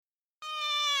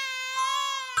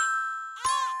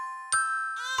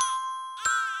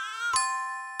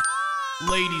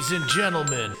Ladies and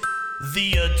gentlemen,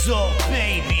 the Adult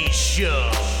Baby Show.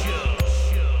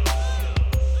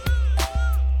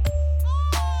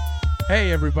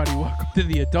 Hey everybody, welcome to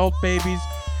the Adult Babies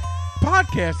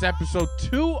Podcast, episode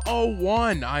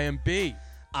 201. I am B.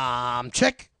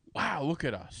 Chick. Wow, look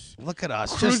at us. Look at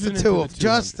us. Cruising Just the two into of the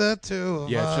just the two of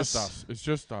Yeah, us. it's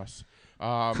just us.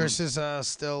 Chris is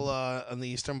still on the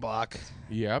Eastern Bloc.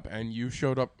 Yep, and you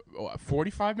showed up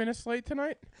 45 minutes late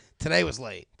tonight? Today was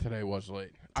late. Today was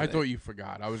late. I thought you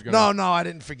forgot. I was gonna. No, I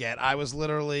didn't forget. I was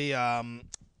literally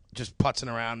just putzing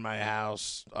around my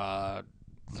house.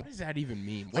 What does that even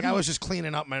mean? Like I was just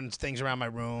cleaning up my things around my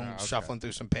room, okay. shuffling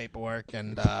through some paperwork,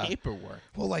 and paperwork.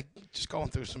 well, like just going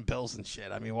through some bills and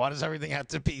shit. I mean, why does everything have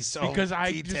to be so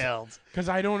detailed? Because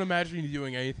I don't imagine you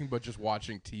doing anything but just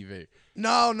watching TV.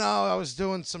 No, I was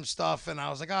doing some stuff, and I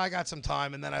was like, oh, I got some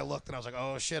time, and then I looked, and I was like,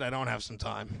 oh shit, I don't have some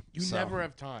time. You never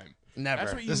have time. Never.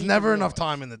 That's what you There's need never to enough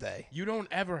realize. time in the day. You don't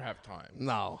ever have time.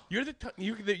 No, You're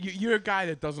you're a guy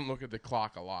that doesn't look at the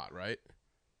clock a lot, right?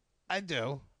 I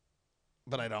do,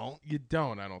 but I don't. You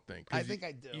don't, I don't think. 'Cause I think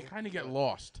I do. You kind of get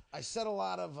lost. I set a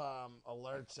lot of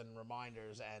alerts and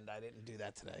reminders, and I didn't do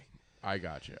that today. I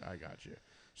got you.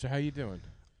 So how you doing?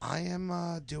 I am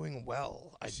doing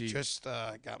well. I See- just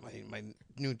got my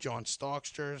new John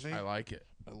Starks jersey. I like it.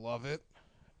 I love it,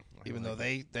 even though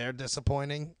they're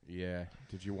disappointing. Yeah.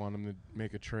 Did you want him to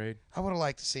make a trade? I would have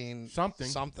liked to seen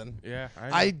Something. Yeah.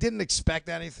 I didn't expect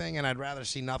anything, and I'd rather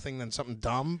see nothing than something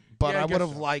dumb. But Yeah, I I would guess have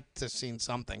so. liked to seen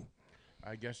something.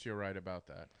 I guess you're right about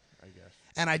that. I guess.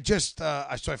 And I just so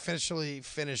I officially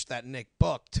finished that Nick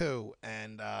book too,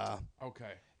 and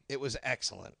Okay. it was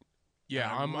excellent. Yeah,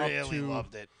 And I'm I really up to.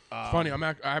 loved it. It's funny.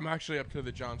 I'm actually up to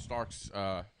the John Starks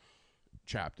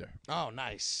chapter. Oh,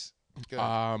 nice. Good.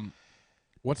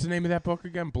 What's the name of that book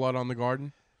again? Blood on the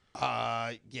Garden.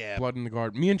 Yeah. Blood in the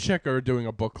Garden. Me and Chick are doing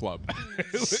a book club.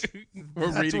 That's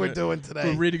what we're doing today.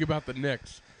 We're reading about the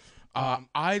Knicks.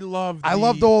 I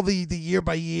loved all the year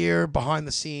by year behind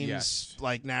the scenes Yes.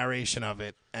 like narration of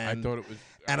it. And I thought it was.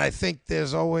 and I think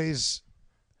there's always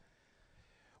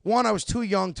one. I was too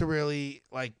young to really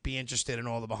like be interested in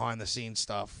all the behind the scenes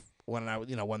stuff when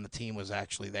when the team was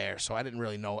actually there. So I didn't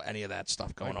really know any of that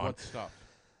stuff going like on. what stuff?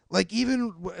 Like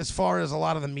even as far as a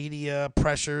lot of the media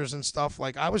pressures and stuff,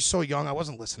 like I was so young, I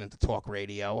wasn't listening to talk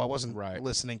radio. I wasn't Right.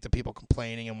 listening to people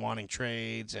complaining and wanting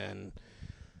trades and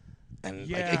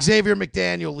Yeah. like Xavier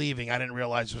McDaniel leaving. I didn't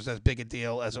realize was as big a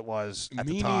deal as it was at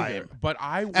Me the time. neither. But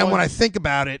I was, And when I think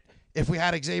about it, if we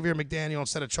had Xavier McDaniel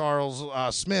instead of Charles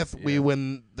Smith, we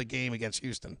win the game against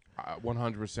Houston.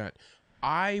 100%.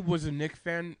 I was a Knicks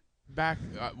fan back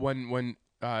when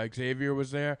Xavier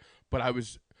was there, but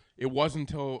it wasn't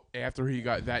until after he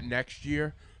got that next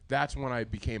year. That's when I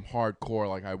became hardcore.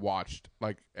 Like I watched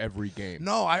like every game.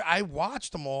 No, I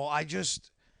watched them all. I just,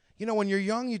 when you're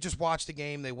young, you just watch the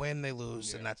game. They win, they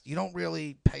lose, and you don't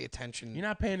really pay attention. You're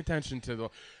not paying attention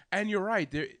to and you're right.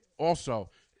 Also,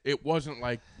 it wasn't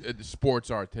like the sports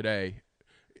are today.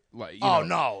 Like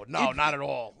No, not at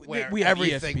all. Where we have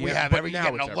everything ESPN, we have, but you're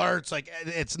now getting it's alerts. Like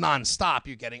it's nonstop.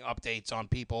 You're getting updates on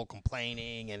people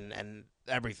complaining and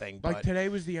everything. Like But today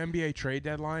was the NBA trade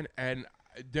deadline, and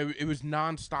it was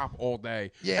nonstop all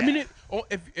day. Yeah. I mean,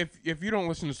 if you don't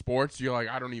listen to sports, you're like,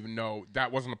 I don't even know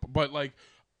that wasn't. But like,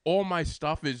 all my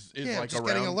stuff is like just around,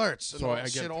 getting alerts so and all I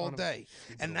get shit a all ton of day.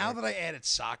 And now that I added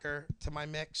soccer to my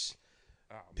mix,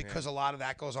 Oh, because a lot of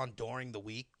that goes on during the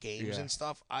week, games Yeah. and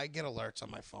stuff, I get alerts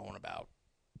on my phone about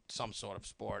some sort of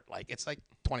sport. Like it's like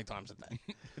 20 times a day.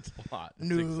 it's a lot. It's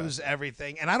News, excessive.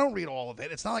 everything. And I don't read all of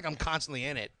it. It's not like I'm constantly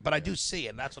in it, but I do see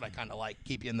it. And that's what I kind of like,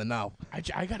 keep you in the know.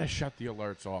 I gotta shut the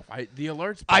alerts off. The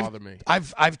alerts bother me.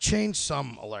 I've changed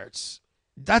some alerts.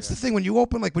 That's the thing. When you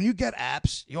open, like when you get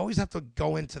apps, you always have to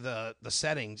go into the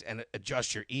settings and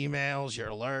adjust your emails, your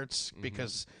alerts,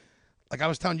 because like I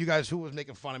was telling you guys who was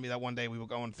making fun of me that one day we were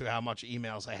going through how much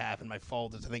emails I have in my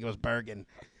folders. I think it was Bergen.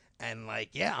 And like,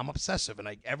 yeah, I'm obsessive. And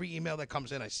like every email that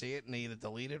comes in, I see it and I either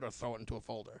delete it or throw it into a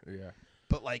folder. Yeah,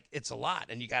 But like, it's a lot.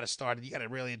 And you got to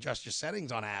really adjust your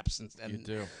settings on apps. And you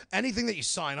do. anything that you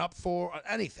sign up for,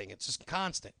 anything, it's just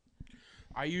constant.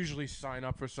 I usually sign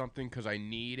up for something because I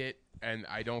need it, and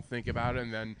I don't think about it,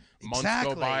 and then months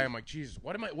Exactly. go by. I'm like, Jesus,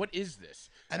 what is this?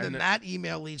 And then that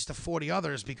email leads to 40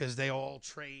 others because they all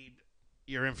trade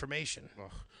your information.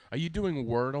 Ugh. Are you doing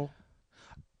Wordle?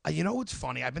 You know what's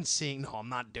funny? I've been seeing. No, I'm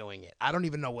not doing it. I don't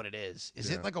even know what it is. Is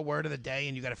it like a word of the day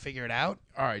and you got to figure it out?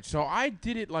 All right, so I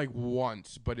did it like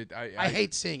once, but I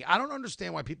hate seeing it. I don't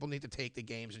understand why people need to take the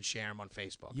games and share them on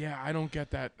Facebook. Yeah, I don't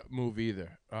get that move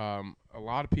either. A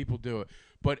lot of people do it,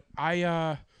 but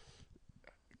a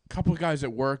couple of guys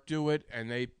at work do it, and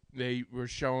they they were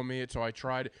showing me it, so I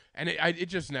tried it, and it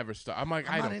just never stopped. I'm like,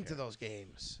 I'm I not don't into care. those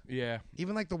games. Yeah,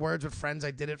 Even like the Words with Friends,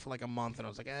 I did it for like a month, and I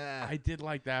was like, I did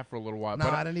like that for a little while, no,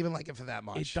 but I didn't even like it for that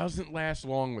much. it doesn't last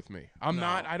long with me. No.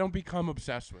 I don't become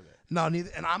obsessed with it. No,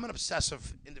 neither. And I'm an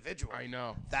obsessive individual. I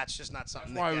know. That's just not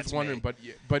something. That's why I that was gets wondering,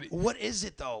 me. but What is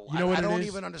it though? You know what I it don't is?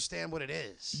 even understand what it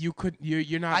is.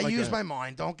 you're not. I like use a, my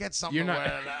mind. Don't get something You're not-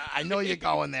 where I know you're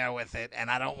going there with it,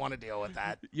 and I don't want to deal with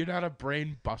that. You're not a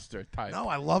brain buster type. No,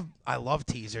 I love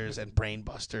teasers and brain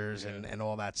busters and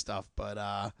all that stuff, but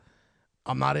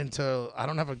I'm not into. I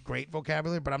don't have a great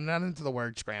vocabulary, but I'm not into the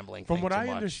word scrambling. From thing what too I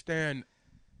much. understand,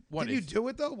 what Did you is do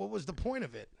it though? What was the point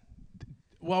of it?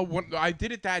 well, when I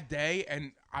did it that day,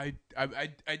 and I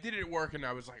did it at work, and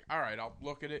I was like, all right, I'll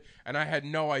look at it, and I had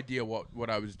no idea what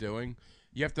I was doing.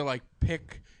 You have to like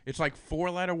pick. It's like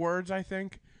 4-letter words, I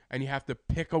think, and you have to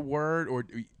pick a word, or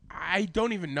I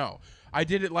don't even know. I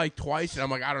did it like twice, and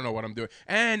I'm like, I don't know what I'm doing,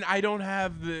 and I don't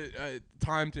have the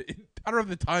time to. I don't have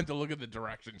the time to look at the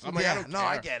directions. I'm like, I don't care.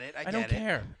 I get it. I don't get it.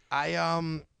 care.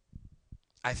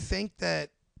 I think that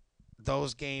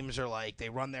those games are like they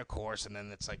run their course and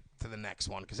then it's like to the next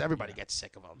one because everybody gets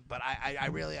sick of them. But I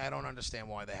really don't understand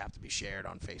why they have to be shared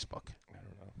on Facebook. I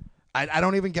don't know. I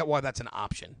don't even get why that's an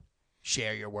option.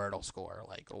 Share your Wordle score,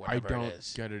 like or I whatever don't it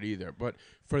is. get it either. But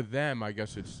for them, I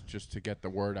guess it's just to get the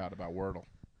word out about Wordle.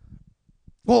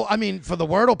 Well, I mean, for the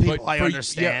Wordle people, But I for-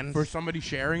 understand. Yeah, for somebody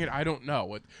sharing it, I don't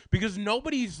know. Because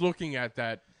nobody's looking at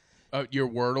that, your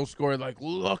Wordle score, like,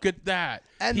 look at that.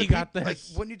 and he the got peop- this.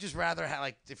 Like, wouldn't you just rather have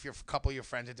like if your couple of your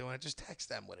friends are doing it, just text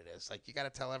them what it is? Like, you got to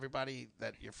tell everybody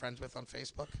that you're friends with on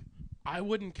Facebook. I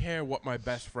wouldn't care what my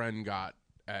best friend got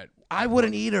at. I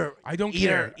wouldn't either. I don't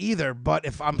care. either. But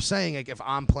if I'm saying like if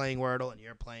I'm playing Wordle and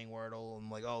you're playing Wordle, I'm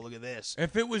like, oh look at this.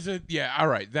 If it was all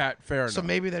right, that fair So enough.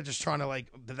 maybe they're just trying to like.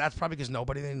 That's probably because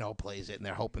nobody they know plays it, and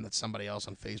they're hoping that somebody else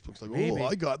on Facebook's like, Maybe. oh,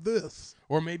 I got this.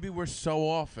 Or maybe we're so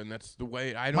off, and that's the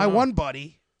way. I don't. My know. one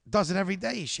buddy does it every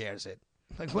day. He shares it.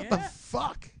 Like what the Yeah.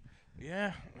 fuck?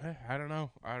 Yeah, I don't know.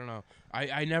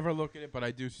 I never look at it, but I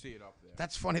do see it up there.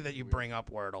 That's funny that you bring up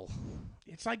Wordle.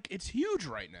 It's like it's huge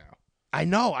right now. I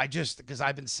know. I just because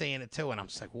I've been saying it too, and I'm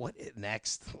just like, what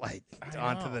next? Like I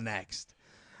on to know. the next.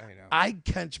 I know. I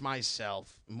catch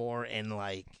myself more in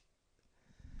like.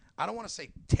 I don't want to say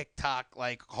TikTok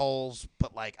like holes,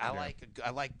 but like I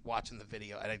like watching the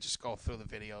video, and I just go through the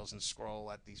videos and scroll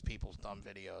at these people's dumb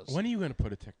videos. When are you gonna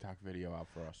put a TikTok video out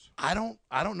for us? I don't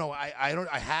know.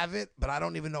 I have it, but I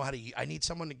don't even know how to. I need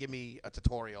someone to give me a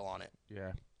tutorial on it.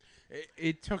 Yeah,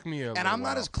 it took me a. And I'm not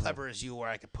while. as clever as you, where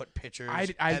I could put pictures.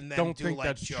 I and then don't do, think like,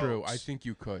 that's jokes. true. I think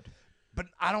you could. But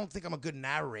I don't think I'm a good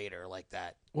narrator like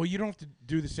that. Well, you don't have to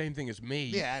do the same thing as me.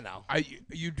 Yeah, I know.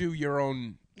 You do your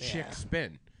own chick Yeah.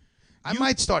 spin. I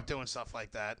might start doing stuff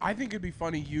like that. I think it'd be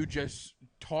funny you just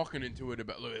talking into it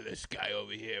about look at this guy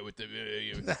over here with the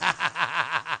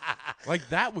like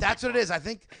that would. That's be what it is. I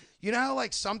think you know how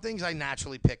like some things I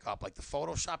naturally pick up, like the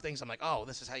Photoshop things. I'm like, oh,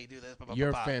 this is how you do this. Blah, blah,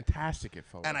 You're blah, blah. fantastic at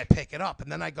photos. And I pick it up,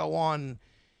 and then I go on,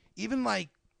 even like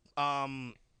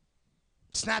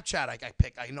Snapchat.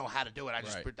 I know how to do it.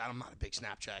 Right. I'm not a big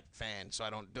Snapchat fan, so I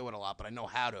don't do it a lot, but I know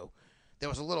how to. There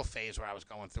was a little phase where I was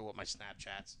going through with my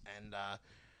Snapchats, and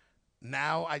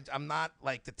now I'm not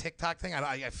like the TikTok thing.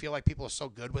 I feel like people are so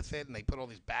good with it, and they put all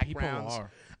these backgrounds.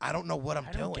 are. I don't know what I'm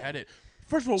I doing. don't get it.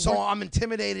 First of all, So I'm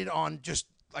intimidated on just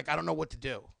like I don't know what to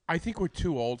do. I think we're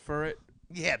too old for it.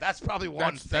 Yeah, that's probably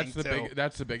one thing too.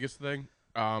 That's the biggest thing.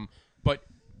 But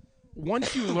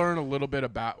once you learn a little bit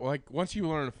about, like, once you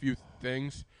learn a few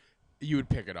things, you would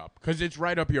pick it up because it's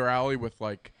right up your alley with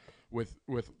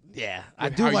Yeah, I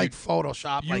with do how you- like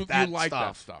Photoshop you like that you like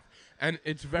stuff. that stuff, and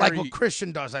it's very Like what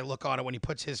Christian does, I look on it when he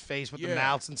puts his face with the Yeah.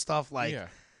 mouths and stuff. Like, yeah.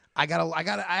 I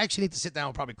actually need to sit down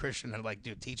with probably Christian and like,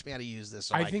 dude, teach me how to use this.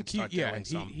 So I think can start doing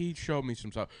some. he showed me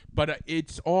some stuff, but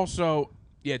it's also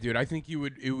dude. I think you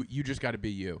just got to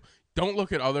be you. Don't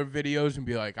look at other videos and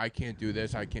be like, I can't do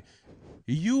this. I can't.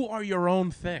 You are your own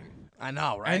thing. I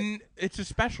know, right? And it's a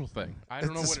special thing. I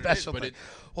don't know It's what a special it is, thing.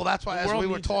 Well, that's why the as world we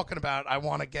were needs it. talking about, I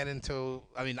want to get into.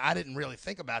 I mean, I didn't really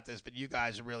think about this, but you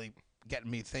guys are really getting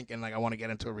me thinking. Like, I want to get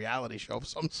into a reality show of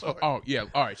some sort. Oh yeah.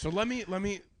 All right. So let me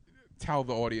tell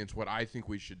the audience what I think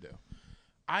we should do.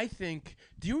 I think.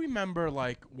 Do you remember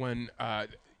like when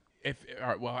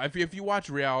if you watch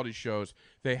reality shows,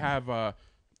 they have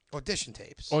Audition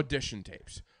tapes. audition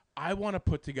tapes. I want to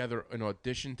put together an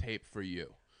audition tape for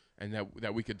you, and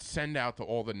that we could send out to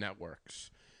all the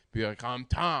networks. Be like, I'm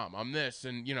Tom, I'm this,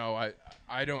 and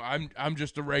I'm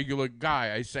just a regular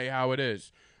guy. I say how it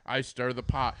is. I stir the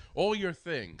pot. All your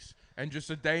things, and just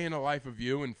a day in the life of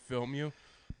you, and film you.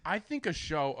 I think a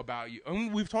show about you,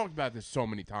 and we've talked about this so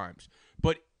many times,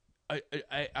 but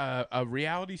a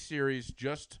reality series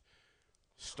just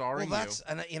starring Well,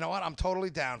 and you know what? I'm totally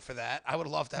down for that. I would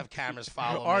love to have cameras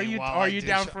follow Are me. you while are I you do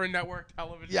down so- for a network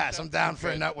television? Yes, show? I'm down for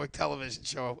a Okay. network television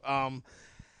show.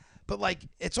 But like,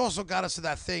 it's also got us to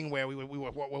that thing where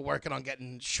we're working on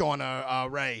getting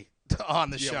Shauna Ray on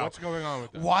the Yeah, show. what's going on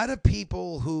with that? Why do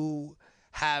people who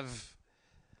have,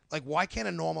 like, why can't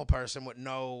a normal person with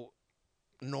no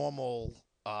normal,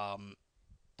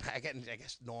 I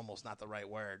guess normal's not the right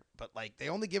word, but like they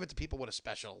only give it to people with a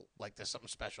special, like there's something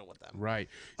special with them. Right.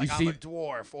 Like You I'm see, a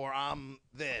dwarf, or I'm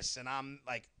this, and I'm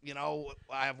like,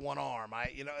 I have one arm.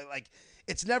 Like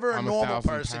it's never a I'm normal 1,000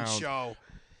 person pounds. show.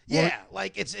 Well, Yeah,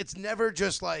 like it's never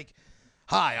just like,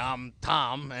 hi, I'm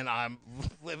Tom, and I'm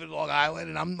live in Long Island,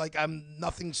 and I'm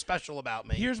nothing special about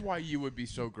me. here's why you would be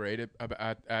so great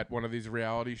at one of these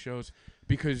reality shows,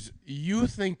 because you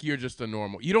think you're just a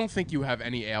normal. You don't think you have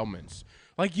any ailments.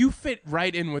 Like, you fit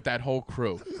right in with that whole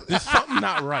crew. There's something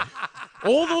not right.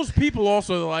 All those people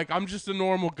also are like, I'm just a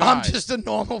normal guy. I'm just a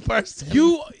normal person.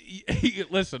 You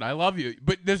listen, I love you,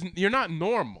 but you're not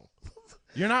normal.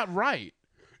 You're not right.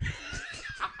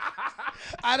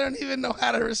 I don't even know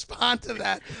how to respond to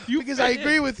that You because I fit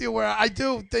agree in. with you where I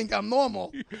do think I'm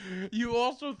normal. You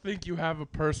also think you have a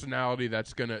personality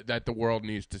that the world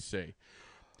needs to see,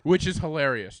 which is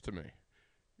hilarious to me.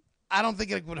 I don't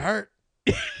think it would hurt.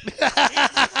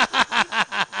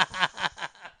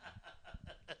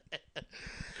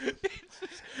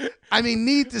 I mean,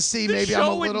 need to see. The Maybe show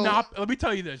I'm a would little. not. Let me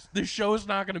tell you this: the show is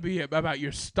not going to be about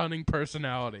your stunning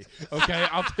personality. Okay,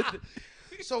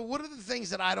 So, what are the things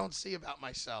that I don't see about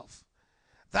myself?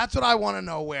 That's what I want to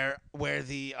know. Where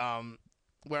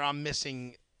I'm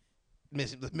missing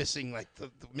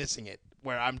it.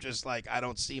 Where I'm just like I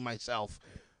don't see myself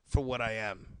for what I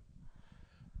am.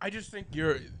 I just think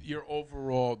your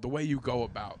overall, the way you go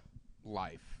about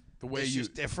life, the way It's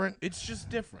just different. it's just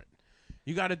different.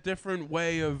 You got a different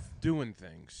way of doing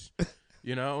things,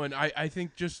 and I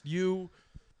think just you.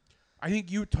 I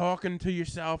think you talking to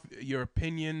yourself, your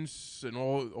opinions, and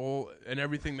all and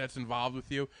everything that's involved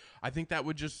with you. I think it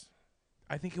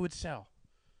would sell.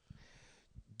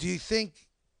 Do you think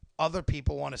other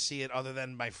people want to see it other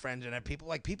than my friends and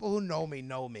people who know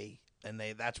me, and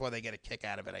that's why they get a kick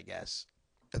out of it, I guess.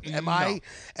 Am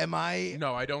I?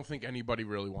 No, I don't think anybody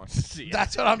really wants to see it.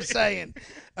 That's what I'm saying.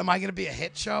 Am I going to be a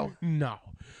hit show? No.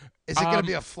 Is it going to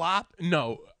be a flop?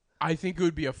 No, I think it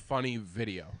would be a funny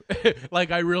video.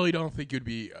 Like, I really don't think you'd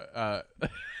be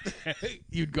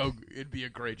it'd be a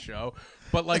great show.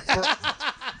 But like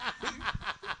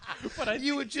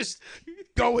You would just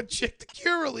go and check the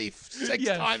Cure Relief six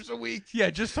Yes. times a week. yeah,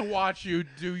 just to watch you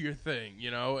do your thing,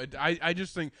 I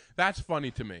just think that's funny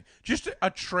to me. Just a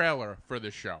trailer for the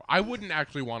show. I wouldn't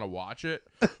actually want to watch it,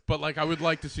 but like I would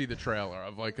like to see the trailer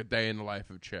of like a day in the life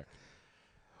of Chick.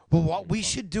 Well, we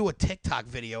should do a TikTok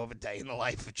video of a day in the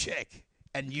life of Chick,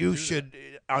 and you should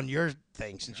on your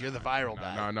thing since you're the viral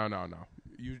guy. No.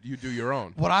 You do your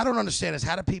own. What I don't understand is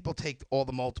how do people take all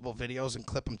the multiple videos and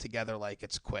clip them together like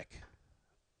it's quick?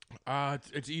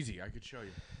 It's easy. I could show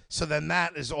you. So then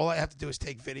that is all I have to do is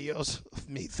take videos of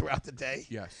me throughout the day.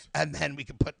 Yes. And then we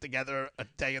can put together a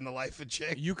day in the life of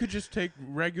Chick. You could just take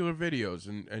regular videos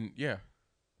and yeah.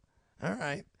 All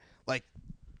right. Like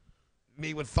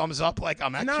me with thumbs up like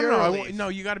I'm at No, Cure Relief. no,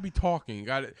 you got to be talking. You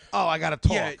got to. Oh, I got to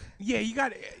talk. Yeah, you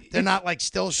got. They're not like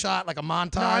still shot like a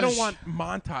montage. No, I don't want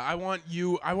montage. I want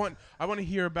you. I want to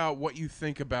hear about what you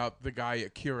think about the guy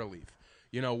at Curaleaf.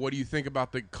 What do you think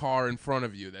about the car in front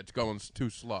of you that's going too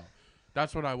slow?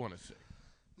 That's what I want to see.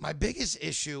 My biggest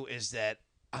issue is that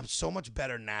I'm so much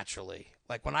better naturally.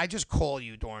 Like when I just call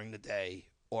you during the day,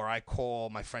 or I call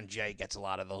my friend Jay gets a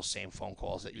lot of those same phone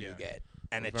calls that you Yeah. get.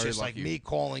 And We're it's very just like lucky. me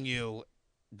calling you,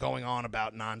 going on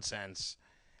about nonsense.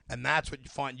 And that's what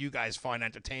you guys find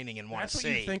entertaining and want That's to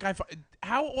what see. you think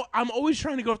how I'm always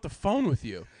trying to go off the phone with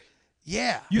you.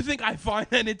 Yeah. You think I find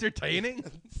that entertaining?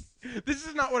 This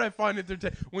is not what I find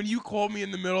entertaining. When you call me in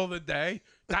the middle of the day,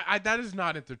 that is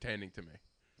not entertaining to me.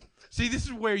 See, this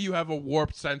is where you have a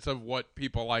warped sense of what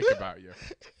people like about you.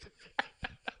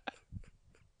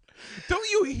 Don't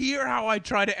you hear how I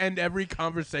try to end every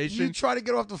conversation? You try to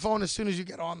get off the phone as soon as you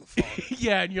get on the phone.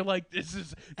 Yeah, and you're like, this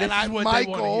is what my they want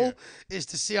to goal hear. is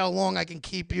to see how long I can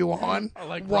keep you on.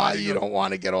 Like why riding you a- don't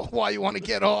want to get off? Why you want to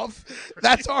get off?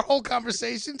 That's our whole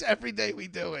conversations. Every day we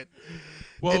do it.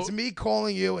 Well, It's me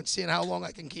calling you and seeing how long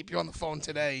I can keep you on the phone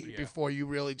today before you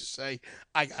really just say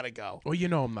I gotta go. well,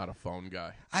 I'm not a phone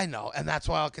guy. I know, and that's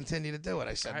why I'll continue to do it.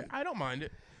 I said, I don't mind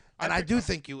it. and I do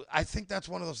think I think that's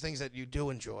one of those things that you do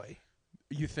enjoy.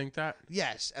 You think that?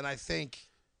 Yes, and I think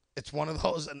it's one of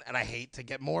those, and I hate to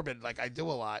get morbid like I do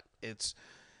a lot. It's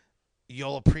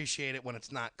you'll appreciate it when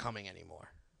it's not coming anymore.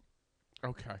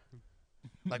 Okay.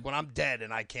 Like when I'm dead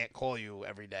and I can't call you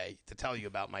every day to tell you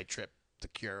about my trip to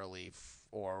Curaleaf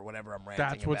or whatever I'm ranting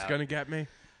That's what's about. gonna get me.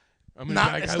 I'm gonna Not,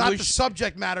 be like, it's I not wish, the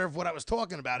subject matter of what I was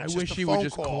talking about. I It's wish just a he phone would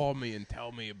just call. call me and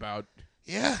tell me about.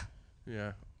 Yeah.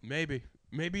 Yeah, maybe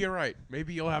you're right.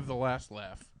 Maybe you'll have the last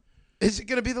laugh. Is it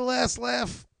going to be the last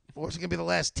laugh or is it going to be the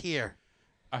last tear?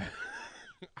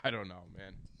 I don't know,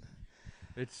 man.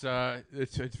 It's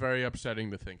very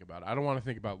upsetting to think about. I don't want to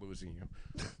think about losing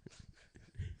you.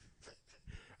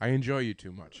 I enjoy you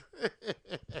too much.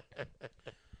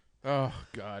 Oh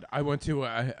God, I went to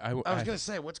I was going to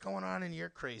say, what's going on in your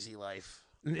crazy life?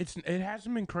 It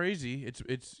hasn't been crazy.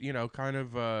 It's kind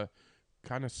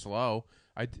of slow.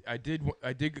 I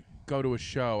did go to a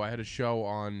show. I had a show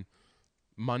on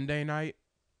Monday night.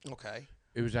 Okay.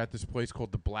 It was at this place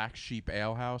called the Black Sheep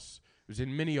Ale House. It was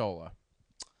in Mineola.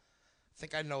 I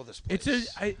think I know this place.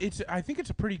 I think it's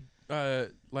a pretty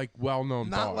well-known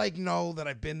bar. Not like know that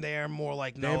I've been there, more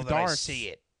like They know have that I darts. see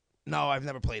it. No, I've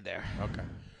never played there. Okay.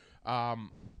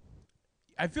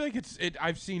 I feel like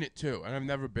I've seen it too, and I've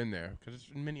never been there because it's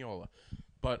in Mineola.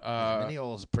 But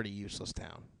Mineola's a pretty useless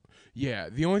town. yeah,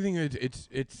 the only thing is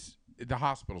it's the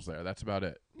hospital's there. That's about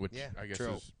it. Which Yeah, I guess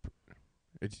true.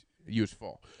 it's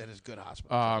useful. It is good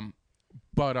hospital.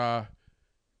 But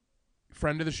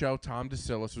friend of the show, Tom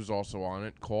DeSillis, was also on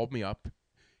it. Called me up.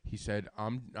 He said,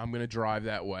 "I'm gonna drive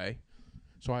that way,"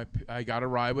 so I got a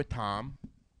ride with Tom,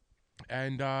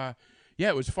 and yeah,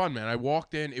 it was fun, man. I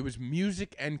walked in. It was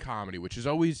music and comedy, which is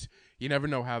always you never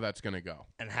know how that's gonna go.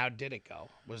 And how did it go?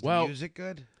 Was well, the music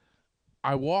good?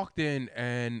 I walked in,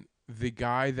 and the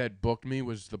guy that booked me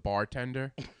was the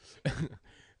bartender,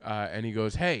 and he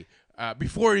goes, "Hey."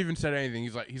 Before he even said anything,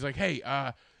 he's like, "Hey,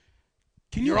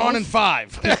 can you You're on in host?"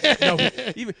 5. No,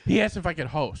 he asked if I could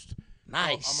host.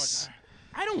 Nice. I'm like,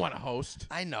 I don't want to host.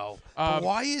 I know. But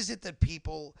why is it that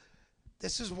people?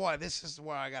 This is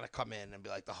where I got to come in and be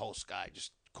like the host guy.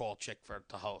 Just call chick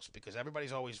to host because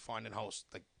everybody's always finding hosts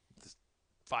like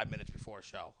 5 minutes before a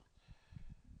show.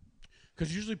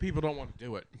 Because usually people don't want to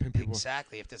do it. People,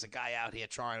 Exactly. If there's a guy out here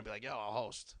trying to be like, yo, I'll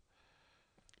host.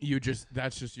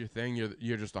 That's just your thing.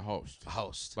 You're just a host. A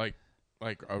host. Like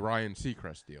a Ryan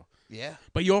Seacrest deal. Yeah.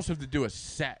 But you also have to do a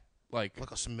set. Like,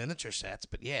 Look at some miniature sets,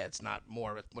 but yeah, it's not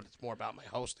more. It's more about my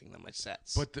hosting than my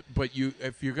sets. but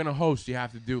if you're gonna host, you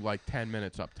have to do like 10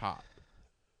 minutes up top.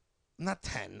 Not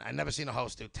 10. I never seen a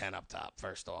host do 10 up top.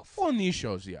 First off. Well, in these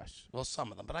shows, yes. Well,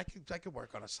 some of them, but I could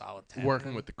work on a solid 10.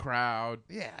 Working with the crowd.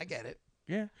 Yeah, I get it.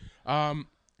 Yeah.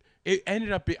 It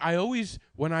ended up.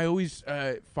 When I always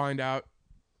find out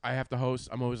I have to host,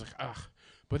 I'm always like, ugh.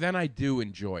 But then I do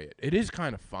enjoy it. It is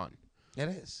kind of fun. It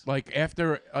is. Like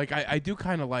after, I do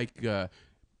kind of like,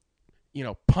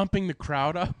 pumping the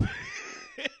crowd up.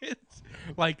 It's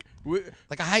like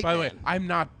Like a hype by the way, man. I'm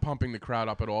not pumping the crowd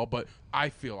up at all, but I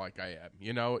feel like I am.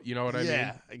 You know what I mean?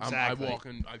 Yeah, exactly. I walk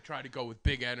in. I try to go with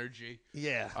big energy.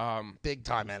 Yeah. Big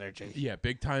time energy. Yeah,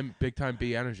 big time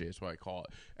B energy is what I call it.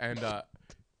 And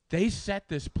they set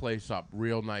this place up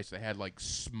real nice. They had like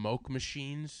smoke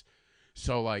machines,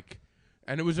 so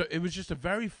and it was just a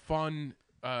very fun.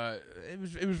 It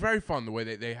was very fun the way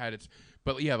they had it.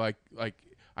 But yeah, like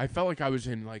I felt like I was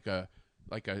in like a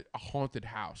haunted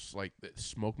house. Like the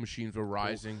smoke machines were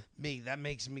rising.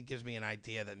 Gives me an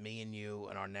idea that me and you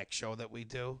and our next show that we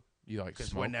do. You like Because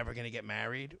smoke? we're never going to get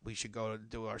married. We should go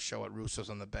do our show at Russo's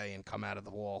on the Bay and come out of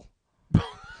the wall.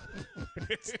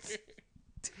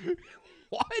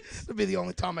 What? It'll be the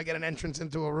only time I get an entrance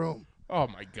into a room. Oh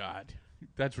my God,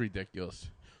 that's ridiculous.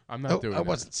 I'm not doing that. I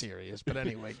wasn't serious, but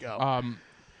anyway, go.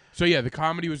 So yeah, the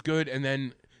comedy was good, and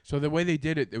then so the way they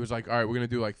did it, it was like, all right, we're gonna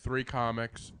do like 3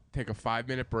 comics, take a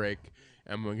 5-minute break,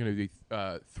 and we're gonna do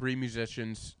 3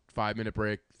 musicians, 5-minute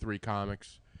break, 3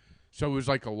 comics. So it was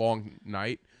like a long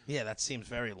night. Yeah, that seems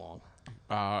very long.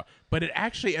 But it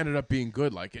actually ended up being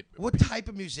good. Like it. What type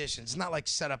of musicians? It's not like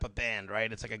set up a band,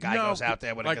 right? It's like a guy goes out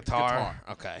there with like a guitar.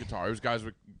 Okay. Guitar. It was guys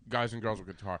and girls with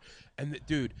guitar. And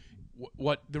dude,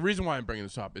 what the reason why I'm bringing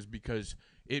this up is because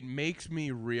it makes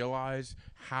me realize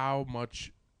how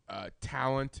much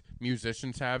talent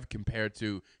musicians have compared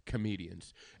to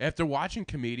comedians. After watching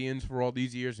comedians for all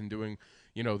these years and doing,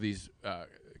 these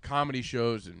comedy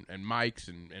shows and mics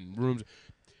and rooms,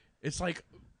 it's like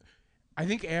I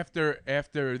think after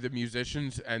the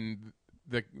musicians and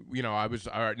I was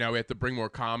all right. Now we have to bring more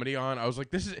comedy on. I was like,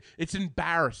 it's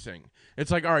embarrassing. It's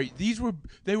like, all right,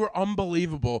 they were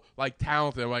unbelievable, like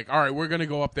talented. Like, all right, we're gonna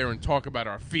go up there and talk about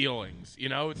our feelings.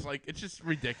 It's like it's just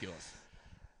ridiculous.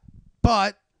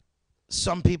 But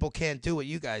some people can't do what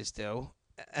you guys do,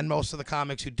 and most of the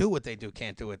comics who do what they do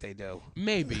can't do what they do.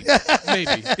 Maybe,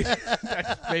 maybe,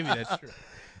 maybe that's true.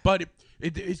 But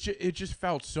it just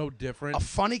felt so different. A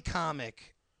funny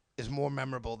comic is more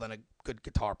memorable than a good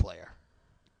guitar player.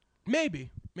 Maybe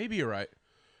you're right.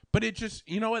 But it just,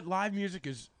 you know what? Live music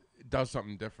does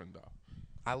something different though.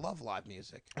 I love live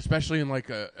music, especially in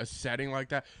like a setting like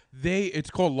that.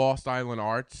 It's called Lost Island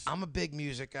Arts. I'm a big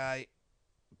music guy,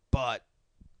 but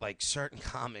like certain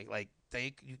comic, like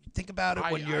you think about it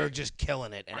when you're just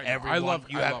killing it, and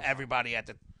everybody at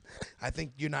the. I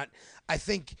think you're not. I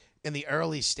think in the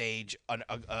early stage,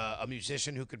 a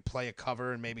musician who could play a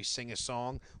cover and maybe sing a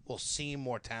song will seem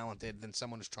more talented than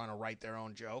someone who's trying to write their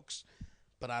own jokes.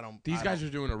 But I don't. These guys are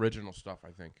doing original stuff, I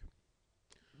think.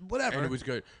 Whatever. And it was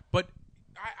good, but.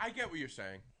 I get what you're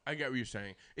saying.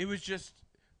 It was just,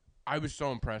 I was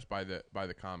so impressed by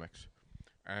the comics,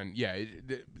 and yeah,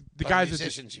 the guys, the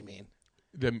musicians, you mean?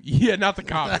 Yeah, not the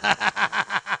comics.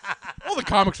 All the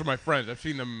comics are my friends. I've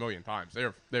seen them a million times.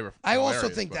 They were. I also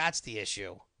think that's the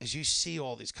issue. Is you see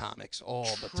all these comics all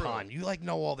the time. You like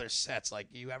know all their sets. Like,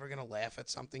 you ever gonna laugh at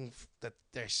something that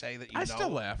they say that you know? I still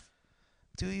laugh.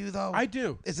 Do you though? I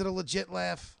do. Is it a legit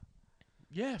laugh?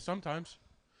 Yeah, sometimes.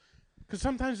 Because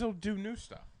sometimes they'll do new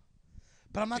stuff.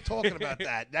 But I'm not talking about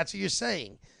that. That's what you're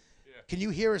saying. Yeah. Can you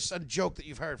hear a joke that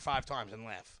you've heard 5 times and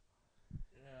laugh?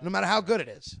 Yeah. No matter how good it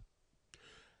is.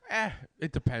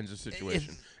 It depends the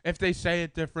situation. If they say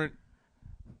it different,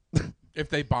 if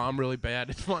they bomb really bad,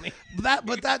 it's funny.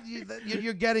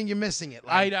 You're missing it.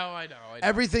 Like, I know.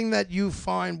 Everything that you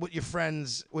find with your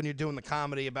friends when you're doing the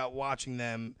comedy about watching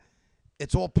them,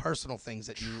 it's all personal things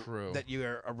that you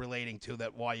are relating to.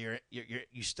 That why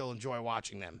you still enjoy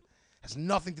watching them. It has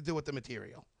nothing to do with the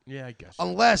material. Yeah, I guess.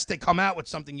 Unless they come out with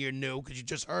something you're new because you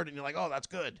just heard it and you're like, oh, that's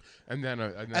good. And then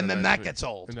that gets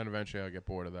old. And then eventually I get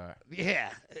bored of that.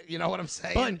 Yeah, you know what I'm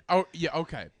saying. But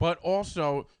okay. But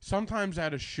also sometimes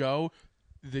at a show,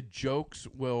 the jokes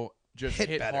will just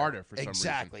hit harder for some reason.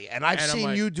 Exactly. And I've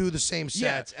seen you do the same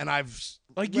sets, and I've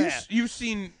like you've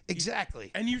seen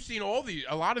exactly, and you've seen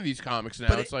a lot of these comics now.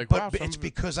 But it's like, wow, it's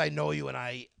because I know you, and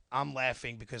I'm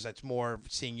laughing because it's more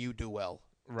seeing you do well.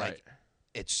 Right.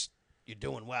 Like, you're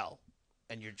doing well,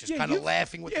 and you're just kind of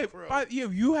laughing with the crew.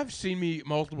 You have seen me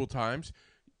multiple times.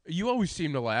 You always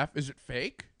seem to laugh. Is it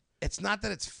fake? It's not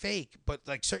that it's fake, but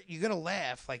like you're gonna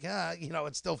laugh. Like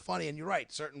it's still funny. And you're right.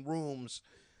 Certain rooms,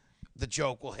 the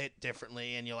joke will hit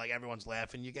differently, and you're like everyone's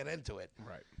laughing. You get into it.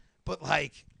 Right. But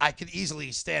like I could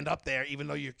easily stand up there, even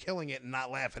though you're killing it, and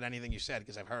not laugh at anything you said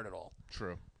because I've heard it all.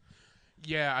 True.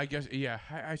 Yeah, I guess. Yeah,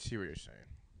 I see what you're saying.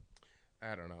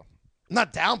 I don't know. I'm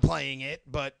not downplaying it,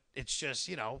 but it's just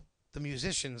the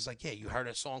musicians like, yeah, you heard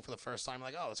a song for the first time,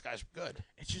 like, oh, this guy's good.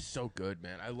 It's just so good,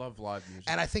 man. I love live music.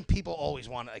 And I think people always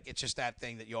want to, like, it's just that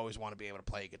thing that you always want to be able to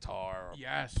play a guitar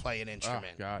or play an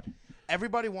instrument. Oh, God.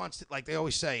 Everybody wants to, like they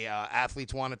always say,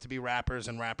 athletes want it to be rappers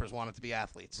and rappers want it to be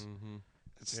athletes.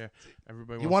 Mm-hmm.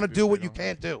 Everybody. You want to do what you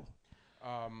can't do.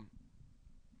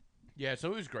 Yeah,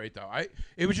 so it was great though.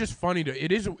 It was just funny to.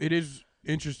 It is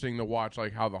interesting to watch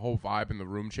like how the whole vibe in the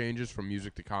room changes from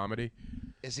music to comedy.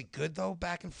 Is it good though,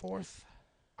 back and forth?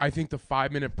 I think the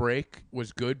 5-minute break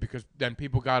was good because then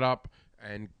people got up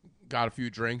and got a few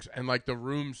drinks and like the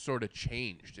room sort of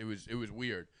changed. It was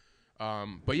weird.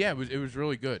 But yeah, it was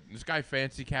really good. This guy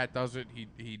Fancy Cat does it.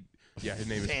 His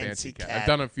name is Fancy Cat. I've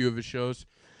done a few of his shows,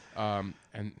 and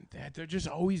they're just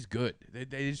always good. They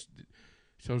just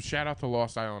so shout out to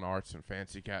Lost Island Arts and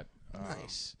Fancy Cat.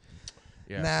 Nice.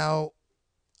 Yeah. Now,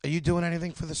 are you doing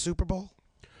anything for the Super Bowl?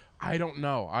 I don't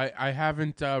know. I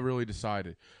haven't really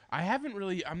decided.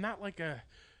 I'm not like a.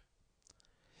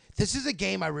 This is a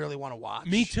game I really want to watch.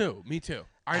 Me too.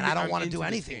 And I don't want to do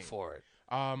anything for it.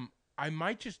 I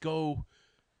might just go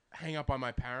hang up on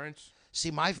my parents. See,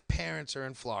 my parents are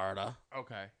in Florida.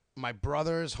 Okay. My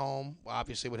brother is home,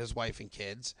 obviously, with his wife and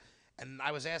kids. And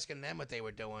I was asking them what they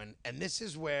were doing. And this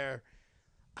is where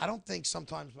I don't think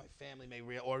sometimes my family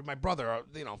or my brother,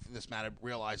 for this matter,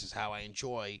 realizes how I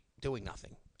enjoy doing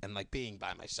nothing and, like, being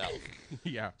by myself.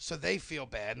 Yeah. So they feel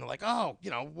bad. And they're like, oh,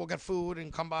 we'll get food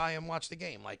and come by and watch the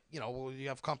game. Like, you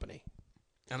have company.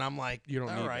 And I'm like, you don't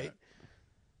all need right. that.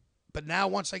 But now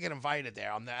once I get invited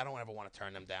there, I don't ever want to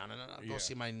turn them down. And I'll go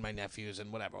see my nephews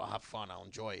and whatever. I'll have fun. I'll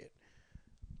enjoy it.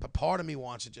 But part of me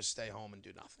wants to just stay home and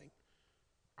do nothing.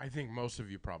 I think most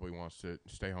of you probably wants to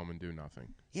stay home and do nothing.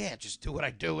 Yeah, just do what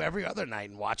I do every other night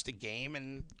and watch the game.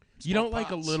 And you don't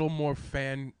like a little more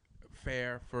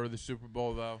fanfare for the Super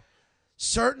Bowl, though?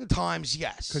 Certain times,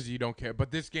 yes. Because you don't care.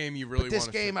 But this game, you really want to. This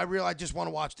game, I just want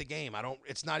to watch the game.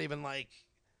 It's not even like.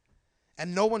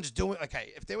 And no one's doing,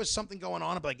 okay, if there was something going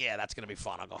on, I'd be like, yeah, that's going to be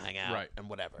fun. I'll go hang out Right. and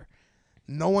whatever.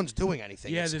 No one's doing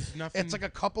anything. Yeah, It's- there's nothing. It's like a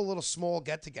couple little small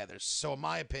get-togethers. So in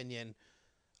my opinion,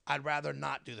 I'd rather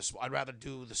not do this. I'd rather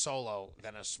do the solo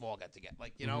than a small get-together.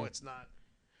 Like, you know, it's not.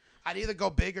 I'd either go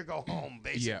big or go home,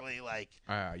 basically. Like,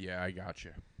 Yeah, I got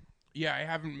you. Yeah, I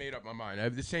haven't made up my mind. I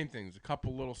have the same things, a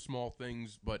couple little small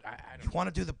things, but I you don't. want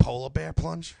to do the polar bear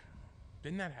plunge?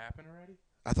 Didn't that happen already?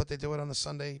 I thought they do it on the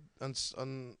Sunday.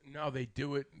 On No, they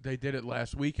do it. They did it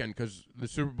last weekend because the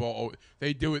Super Bowl.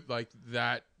 They do it like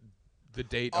that. The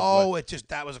date. oh, it just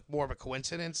that was more of a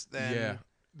coincidence than. yeah,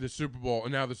 the Super Bowl,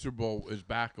 and now the Super Bowl is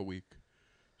back a week.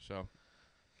 So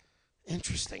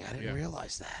Interesting. I didn't Yeah.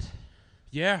 realize that.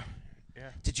 yeah.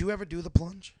 Did you ever do the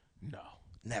plunge? No,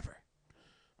 Never.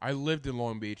 I lived in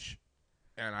Long Beach,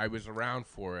 and I was around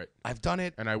for it, I've done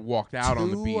it. and I walked out on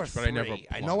the 2 beach, or but I never. 3.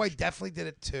 I know I plunged. definitely did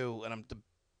it 2, and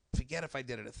forget if I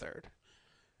did it a 3rd.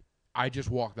 I just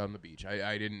walked on the beach.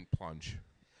 I didn't plunge.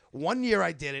 One year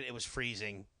I did it. It was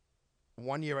freezing.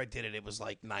 One year I did it. It was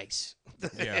like nice.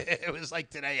 Yeah. It was like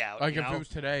today out. Like you if know? it was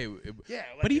today, Yeah.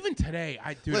 but even today,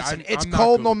 listen, I'm it's not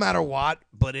cold good- no matter what,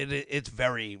 but it's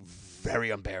very, very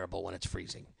unbearable when it's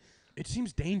freezing. It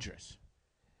seems dangerous.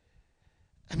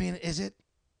 I mean, is it?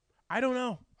 I don't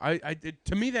know.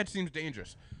 To me that seems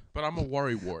dangerous, but I'm a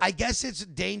worry wart. I guess it's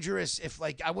dangerous if,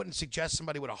 like, I wouldn't suggest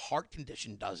somebody with a heart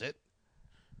condition does it.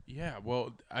 Yeah,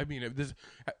 well, I mean,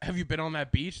 have you been on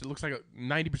that beach? It looks like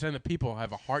 90% of the people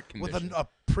have a heart With condition. a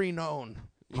pre-known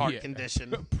heart Yeah.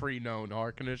 condition. Pre-known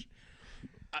heart condition.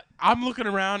 I'm looking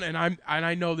around, and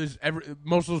I know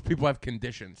most of those people have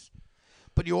conditions.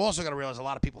 But you also got to realize a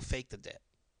lot of people fake the dip.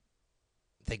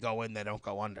 They go in, they don't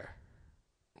go under.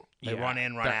 They Yeah, run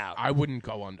in, run out. I wouldn't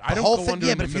go under. I The don't whole go thing, under.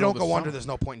 yeah, in but the if you middle don't of the go under, summer. there's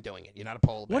no point in doing it. You're not a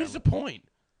polar bear. What is the point?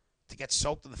 To get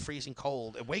soaked in the freezing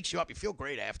cold, it wakes you up. You feel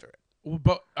great after it. Well,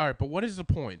 but all right, but what is the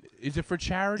point? Is it for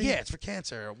charity? Yeah, it's for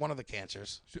cancer, one of the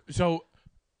cancers, So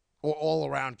or all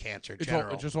around cancer. it's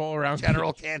General, just all around.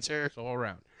 general cancer. It's all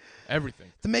around.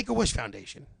 Everything. The Make-A-Wish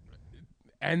Foundation.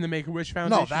 And the Make-A-Wish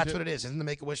Foundation. No, that's what it is. Isn't the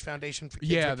Make-A-Wish Foundation for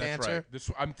kids Yeah, with that's cancer?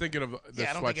 right. I'm thinking of the Yeah,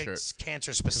 I don't sweatshirt. think it's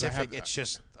cancer specific. have- It's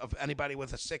just of anybody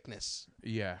with a sickness.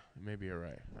 Yeah, maybe you're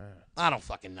right. I don't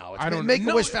fucking know. It's I don't-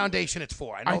 Make-A-Wish no, Foundation. It's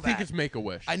for. I know I think that. it's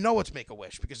Make-A-Wish. I know it's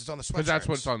Make-A-Wish because it's on the sweatshirt. Because that's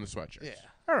what's on the sweatshirt. Yeah.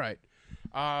 All right.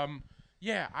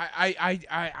 Yeah,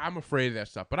 I'm afraid of that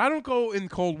stuff. But I don't go in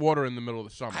cold water in the middle of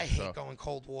the summer. I so. hate going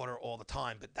cold water all the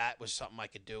time, but that was something I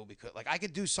could do because, like, I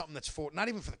could do something that's for not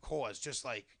even for the cause, just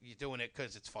like you're doing it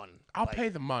because it's fun. I'll Like, pay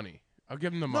the money. I'll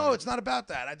give them the money. No, it's not about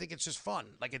that. I think it's just fun.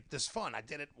 Like it's fun. I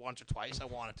did it once or twice. I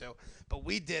wanted to, but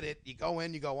we did it. You go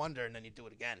in, you go under, and then you do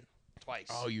it again, twice.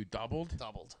 Oh, you doubled?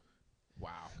 doubled.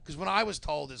 Wow. Because when I was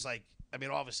told is like, I mean,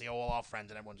 obviously all our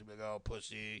friends and everyone's gonna be like, oh,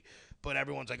 pussy, but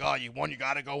everyone's like, oh, you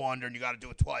got to go under and you got to do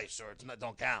it twice, or it's not,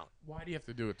 don't count. Why do you have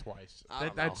to do it twice? I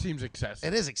don't know. That seems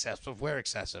excessive. It is excessive. We're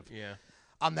excessive. Yeah.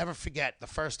 I'll never forget the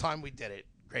first time we did it.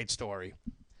 Great story.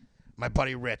 My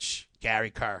buddy Rich, Gary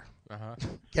Kerr. Uh-huh.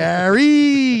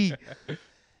 Gary!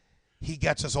 He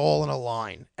gets us all in a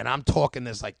line, and I'm talking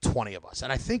there's like 20 of us,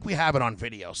 and I think we have it on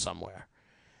video somewhere.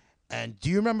 And do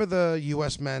you remember the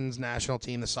U.S. men's national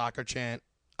team, the soccer chant?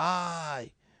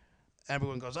 I.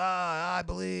 Everyone goes, I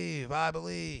believe, I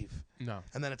believe. No.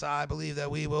 And then it's, I believe that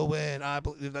we will win. I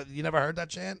believe that. You never heard that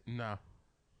chant? No.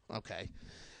 Okay.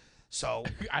 So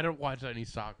I don't watch any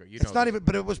soccer. You it's know not this. even,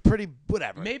 but it was pretty,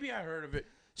 whatever. Maybe I heard of it.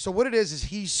 So what it is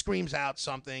he screams out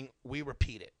something, we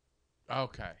repeat it,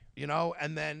 Okay. you know,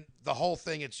 and then the whole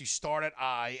thing, it's you start at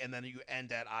I, and then you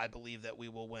end at I believe that we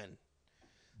will win.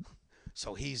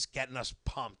 So he's getting us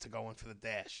pumped to go in for the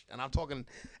dash. And I'm talking,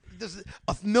 there's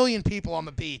a million people on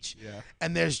the beach, Yeah.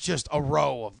 and there's just a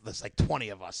row of, there's like 20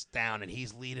 of us down, and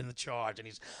he's leading the charge, and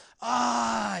he's,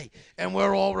 I, and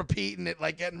we're all repeating it,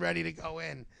 like getting ready to go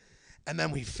in. And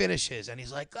then we finish his, and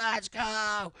he's like, let's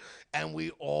go. And we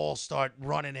all start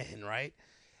running in, right?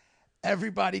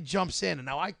 Everybody jumps in. And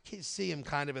now I can see him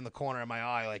kind of in the corner of my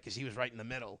eye, like, because he was right in the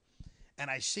middle. And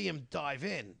I see him dive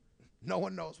in. No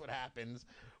one knows what happens.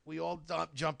 We all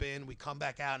jump in. We come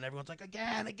back out, and everyone's like,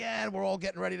 again. We're all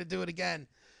getting ready to do it again.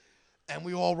 And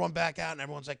we all run back out, and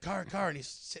everyone's like, Car. And he's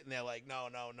sitting there like,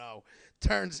 no.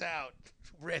 Turns out,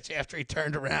 Rich, after he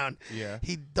turned around, Yeah.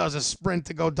 he does a sprint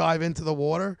to go dive into the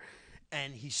water.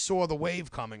 And he saw the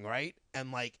wave coming, right?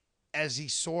 And, like, as he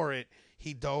saw it,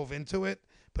 he dove into it,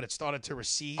 but it started to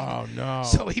recede. Oh, no.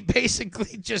 So he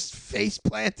basically just face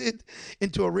planted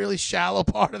into a really shallow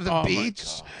part of the Oh, my beach.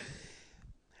 God.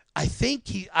 I think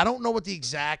I don't know what the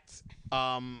exact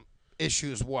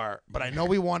issues were, but I know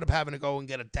we wound up having to go and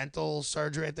get a dental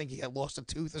surgery. I think he had lost a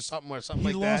tooth or something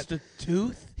He like lost that. a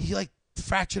tooth? He, like,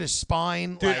 fractured his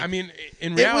spine. Dude, like, I mean,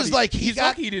 in it reality, was like he's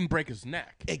lucky he didn't break his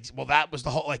neck. Well, that was the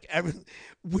whole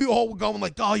we all were going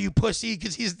like, "Oh, you pussy,"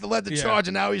 because he's led the charge,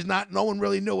 and now he's not. No one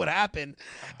really knew what happened,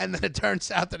 and then it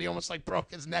turns out that he almost like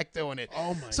broke his neck doing it.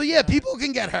 Oh my! So yeah, people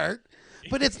can get hurt,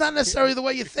 but it's not necessarily the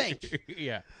way you think.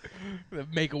 Yeah,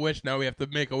 make a wish. Now we have to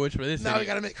make a wish for this. Now we idiot.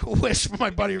 got to make a wish for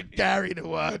my buddy Gary to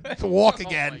walk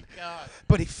again. Oh my God.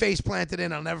 But he face planted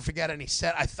in. I'll never forget it. And he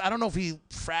said, I don't know if he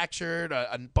fractured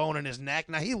a bone in his neck.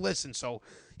 Now he listens, so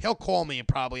he'll call me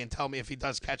probably and tell me if he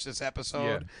does catch this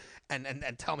episode. And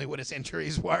tell me what his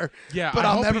injuries were. Yeah, but I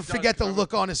I'll hope never he does, forget the 'cause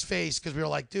look on his face because we were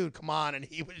like, dude, come on. And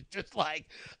he was just like,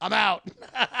 I'm out.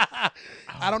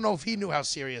 I don't know if he knew how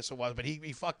serious it was, but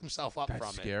he fucked himself up That's from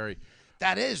it. scary.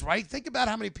 That is, right? Think about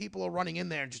how many people are running in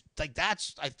there and just like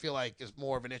that's, I feel like, is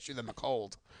more of an issue than the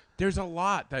cold. There's a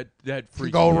lot that Can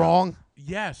freaks go me out. wrong.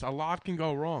 Yes, a lot can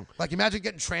go wrong. Like imagine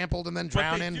getting trampled and then But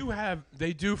drowning.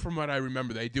 they do from what I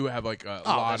remember, they do have like a Oh,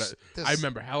 lot there's- of. there's- I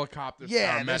remember helicopters.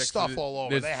 Yeah, paramedics, there's stuff all over.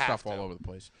 There's They have stuff to. all over the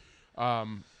place.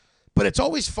 But it's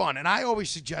always fun, and I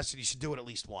always suggested you should do it at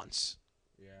least once.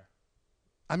 Yeah,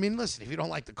 I mean, listen, if you don't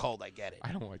like the cold, I get it.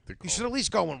 I don't like the cold. You should at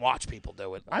least go and watch people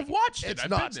do it. I've watched it. It's I've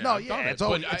nuts. Been there. No, I've done yeah, it. it's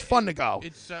always, But it's fun to go.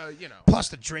 It's you know. Plus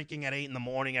the drinking at 8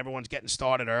 a.m, everyone's getting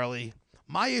started early.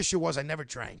 My issue was I never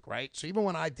drank, right? So even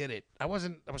when I did it, I was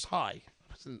high.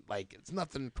 I wasn't like it's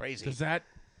nothing crazy. Does that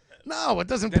No, it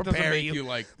doesn't that prepare doesn't make you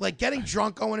like getting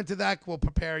drunk going into that will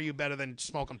prepare you better than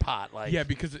smoking pot. Like yeah,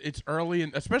 because it's early,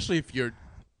 and especially if you're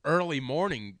early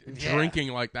morning Yeah. drinking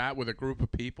like that with a group of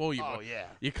people. You, Oh, yeah.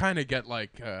 you kind of get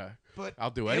like, but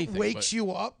I'll do anything. It wakes but-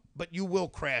 you up, but you will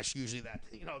crash usually that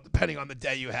depending on the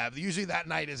day you have. Usually that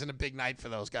night isn't a big night for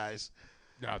those guys.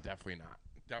 No, definitely not.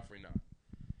 Definitely not.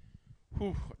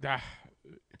 Whew,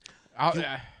 I'll,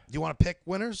 You want to pick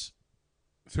winners?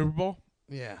 Super Bowl?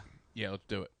 Yeah. Yeah, let's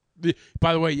do it.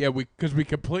 By the way, yeah, because we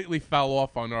completely fell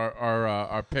off on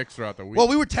our picks throughout the week. Well,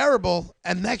 we were terrible,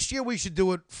 and next year we should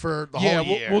do it for the whole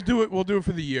year. we'll do it. We'll do it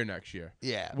for the year next year.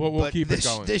 Yeah, we'll but keep it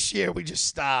going. This year we just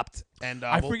stopped, and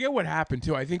I forget what happened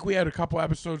too. I think we had a couple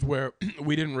episodes where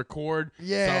we didn't record.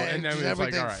 Yeah, so, and then just it was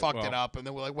everything like, all right, fucked well, it up, and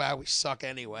then we're like, wow, we suck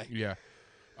anyway. Yeah.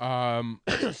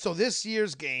 So this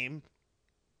year's game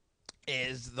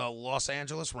is the Los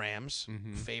Angeles Rams,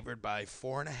 Mm-hmm. favored by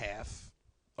 4.5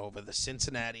 over the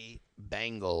Cincinnati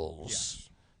Bengals. Yes.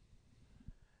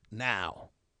 Now,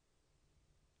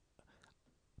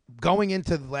 going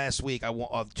into last week,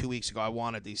 2 weeks ago, I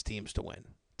wanted these teams to win.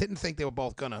 Didn't think they were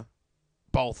both,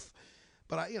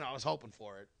 but I was hoping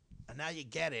for it. And now you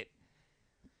get it.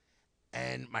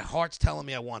 And my heart's telling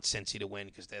me I want Cincy to win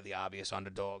because they're the obvious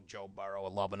underdog. Joe Burrow,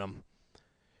 I'm loving them.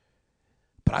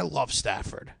 But I love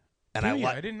Stafford. And Do you?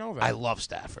 I didn't know that. I love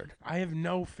Stafford. I have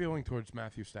no feeling towards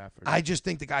Matthew Stafford. I just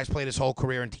think the guy's played his whole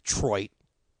career in Detroit,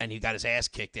 and he got his ass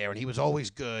kicked there, and he was always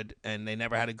good, and they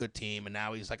never had a good team, and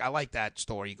now he's like, I like that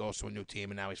story. He goes to a new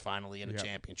team, and now he's finally in a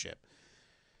championship.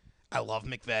 I love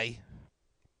McVay,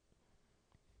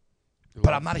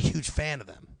 but I'm not a huge fan of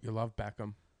them. You love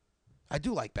Beckham. I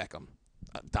do like Beckham.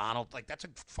 Donald, that's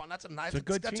a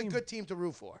good team to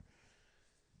root for.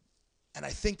 And I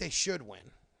think they should win.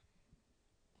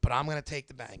 But I'm going to take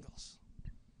the Bengals.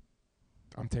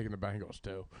 I'm taking the Bengals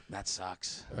too. That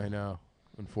sucks. I know.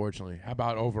 Unfortunately, how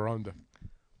about over under?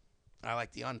 I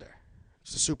like the under.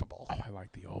 It's the Super Bowl. Oh, I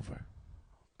like the over.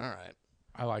 All right.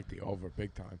 I like the over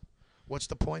big time. What's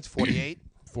the points? 48?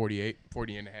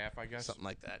 40 and a half, I guess. Something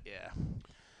like that, yeah.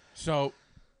 So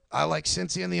I like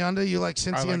Cincy in the under. You like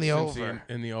Cincy I like in the Cincy over.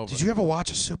 in the over. Did you ever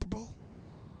watch a Super Bowl?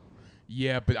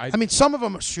 Yeah, but I mean, some of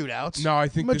them are shootouts. No, I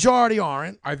think majority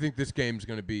aren't. I think this game's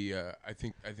going to be. I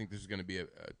think this is going to be a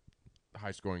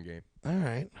high scoring game. All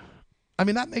right. I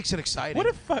mean, that makes it exciting.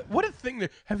 What a thing!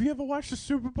 Have you ever watched the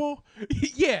Super Bowl?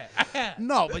 Yeah, I have.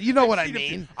 No, but you know what I seen a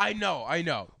few- mean. I know.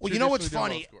 Well, you know what's Traditionally, funny?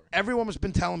 they're low-scoring. Everyone has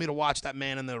been telling me to watch that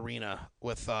Man in the Arena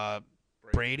with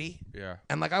Brady. Yeah.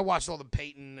 And like I watched all the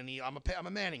Peyton, and I'm a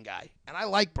Manning guy, and I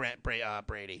like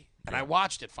Brady, and I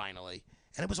watched it finally,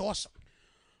 and it was awesome.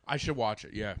 I should watch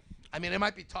it. Yeah. I mean, it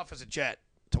might be tough as a Jet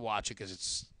to watch it because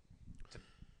it's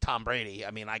Tom Brady. I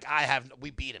mean, like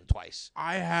we beat him twice.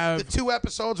 I have. The 2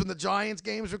 episodes when the Giants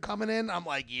games were coming in, I'm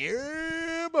like,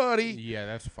 yeah, buddy. Yeah,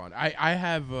 that's fun. I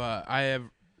have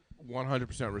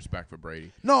 100% respect for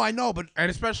Brady, No, I know, but and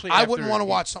especially I after wouldn't want to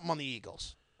watch something on the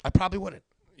Eagles. I probably wouldn't.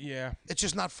 Yeah. It's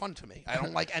just not fun to me. I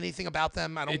don't like anything about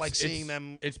them. I don't like seeing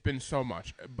them. It's been so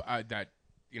much that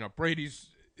Brady's.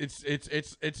 It's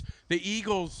the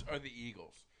Eagles are the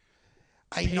Eagles.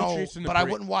 I know, Patriots and the but I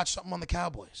Bra- wouldn't watch something on the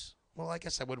Cowboys. Well, I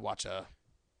guess I would watch a.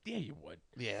 Yeah, you would.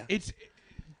 Yeah.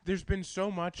 There's been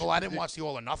so much. Well, I didn't watch the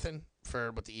All or Nothing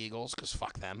with the Eagles because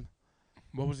fuck them.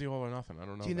 What was the All or Nothing? I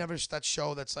don't know. Do you that. never that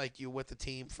show that's like you with the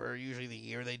team for usually the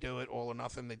year they do it, All or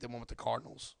Nothing? They did one with the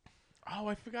Cardinals. Oh,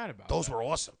 I forgot about Those that. were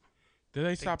awesome. Did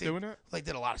they stop doing that? They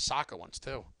did a lot of soccer ones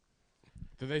too.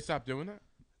 Did they stop doing that?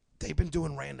 They've been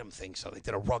doing random things. So they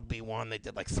did a rugby one. They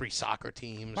did like 3 soccer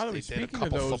teams. By the way, They did a speaking of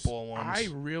couple those, football ones. I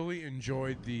really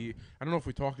enjoyed the. I don't know if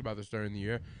we talked about this during the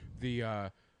year.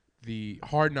 The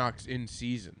Hard Knocks in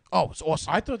season. Oh, it's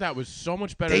awesome. I thought that was so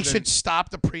much better. They than, should stop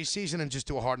the preseason and just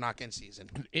do a Hard Knock in season.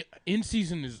 In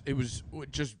season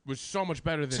was so much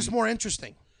better It's than. just more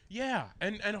interesting. Yeah,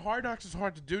 and Hard Knocks is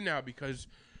hard to do now because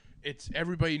it's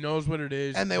everybody knows what it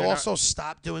is. And they They're also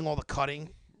stopped doing all the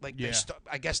cutting. Like Yeah.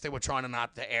 I guess they were trying to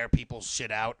not to air people's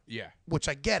shit out, yeah, which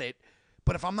I get it.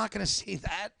 But if I'm not going to see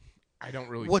that, I don't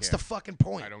really. what's care. the fucking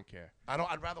point? I don't care.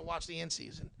 I'd rather watch the in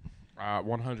season.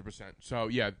 100%. So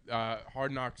yeah,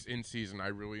 Hard Knocks in season I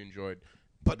really enjoyed.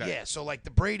 But that- yeah, so like the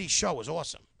Brady show is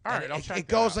awesome. All And right, I'll it check that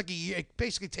goes out. like a year. It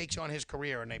basically takes you on his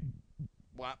career, and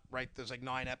there's like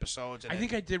 9 episodes. And I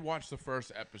think I did watch the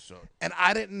first episode. and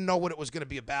I didn't know what it was going to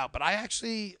be about, but I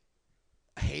actually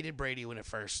hated Brady when it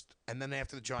first, and then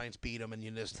after the Giants beat him, and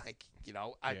you just like,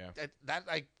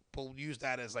 I will use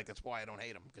that as like that's why I don't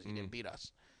hate him because he didn't beat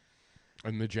us.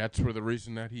 And the Jets were the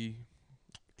reason that he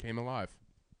came alive.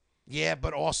 Yeah,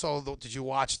 but also, did you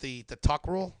watch the Tuck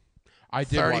rule? I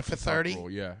did 30 watch for the Tuck 30? Rule,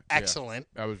 yeah. Excellent.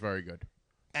 Yeah, that was very good.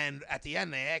 And at the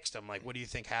end, they asked him, like, what do you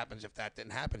think happens if that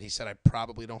didn't happen? He said, I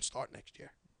probably don't start next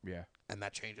year. Yeah. And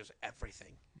that changes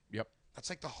everything. Yep. That's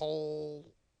like the whole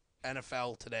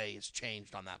NFL today is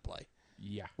changed on that play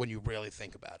Yeah. when you really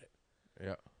think about it.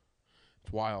 Yeah.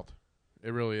 It's wild.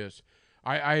 It really is.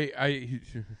 I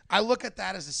I look at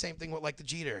that as the same thing with like the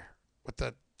Jeter, with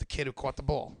the kid who caught the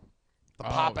ball. The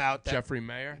pop out. That Jeffrey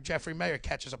Mayer. Jeffrey Mayer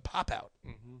catches a pop out.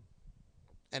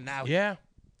 And now, Yeah.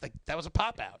 like that was a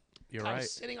pop out. You're I right.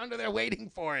 was sitting under there waiting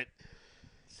for it.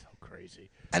 So crazy.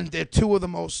 And they're 2 of the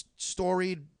most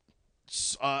storied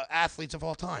athletes of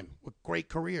all time with great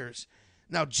careers.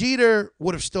 Now, Jeter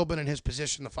would have still been in his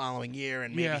position the following year,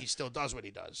 and maybe Yeah. he still does what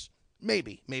he does.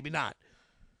 Maybe not.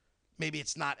 Maybe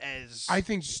it's not as I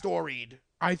think- storied.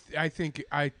 I think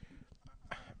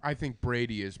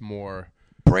Brady is more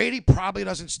Brady probably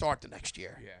doesn't start the next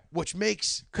year. Yeah. Which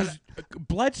makes because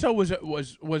Bledsoe was a great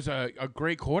He was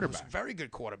a quarterback. very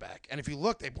good quarterback. And if you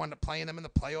look, they wound up playing them in the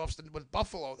playoffs with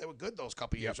Buffalo. They were good those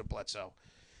couple years with Bledsoe.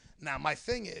 Now, my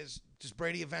thing is, does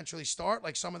Brady eventually start?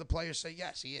 Like some of the players say,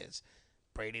 yes, he is.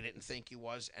 Brady didn't think he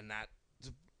was, and that's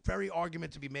a very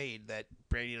argument to be made that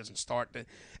Brady doesn't start.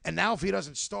 And now if he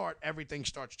doesn't start, everything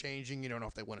starts changing. You don't know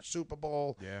if they win a Super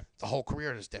Bowl. Yeah. The whole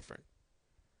career is different.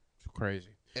 It's crazy.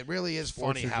 It really is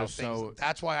Sports funny are how just things. so-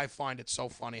 That's why I find it so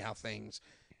funny how things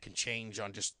can change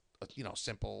on just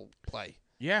simple play.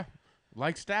 Yeah.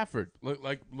 Like Stafford. Look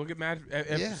at Matt.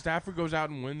 If Yeah. Stafford goes out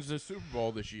and wins the Super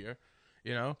Bowl this year,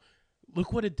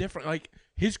 look what a different. Like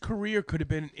his career could have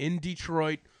been in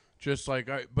Detroit, just like.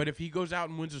 But if he goes out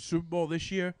and wins a Super Bowl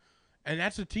this year, and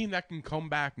that's a team that can come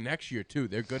back next year too.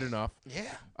 They're good enough.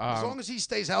 Yeah, as long as he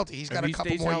stays healthy, he's got if a he couple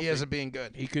stays more healthy, years of being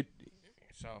good. He could.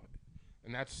 So,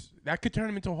 and that could turn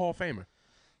him into a Hall of Famer.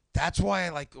 That's why I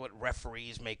like what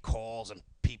referees make calls and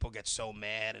people get so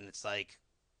mad, and it's like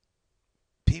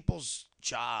people's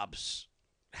jobs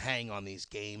hang on these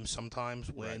games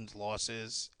sometimes, wins,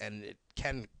 losses, and it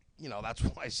can, that's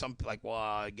why some like, well,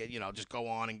 I get, just go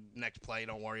on and next play,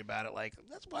 don't worry about it. Like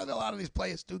that's why a lot of these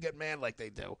players do get mad like they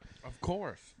do. Of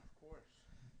course.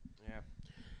 Yeah.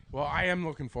 Well, I am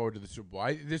looking forward to the Super Bowl.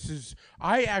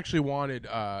 I actually wanted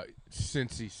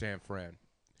Cincy San Fran.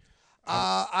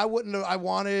 I wouldn't have. I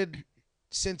wanted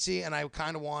Cincy, and I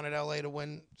kind of wanted LA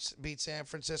to beat San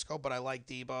Francisco, but I like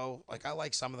Debo. Like I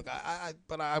like some of the guys.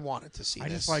 But I wanted to see. I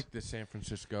just like the San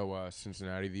Francisco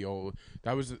Cincinnati. The old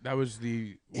that was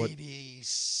the what?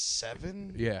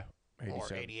 87. Yeah, Or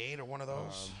 87. 88 or one of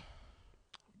those.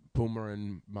 Boomer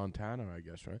and Montana, I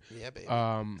guess, right? Yeah, baby.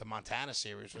 Um, The Montana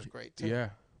series was great too. Yeah.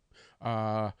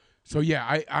 So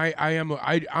yeah,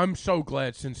 I'm so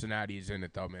glad Cincinnati is in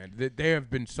it though, man. They have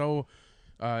been so.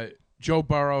 Joe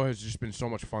Burrow has just been so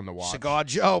much fun to watch. Cigar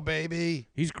Joe, baby.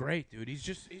 He's great, dude. He's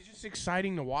just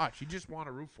exciting to watch. You just want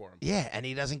to root for him. Yeah, and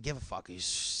he doesn't give a fuck.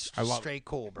 He's I love straight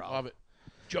cool, bro. Love it.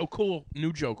 Joe Cool,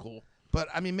 new Joe Cool. But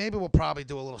I mean, maybe we'll probably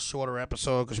do a little shorter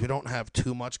episode because we don't have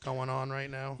too much going on right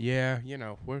now. Yeah,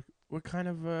 we're kind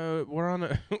of we're on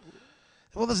a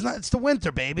Well, there's not. It's the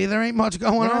winter, baby. There ain't much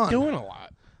going we're on. not doing a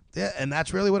lot. Yeah, and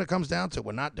that's really what it comes down to.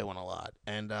 We're not doing a lot.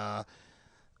 And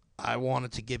I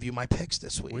wanted to give you my picks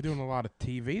this week. We're doing a lot of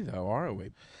TV though, aren't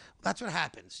we? That's what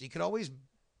happens. You could always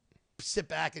sit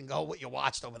back and go what you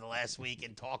watched over the last week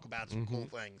and talk about some cool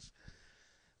things.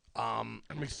 I'm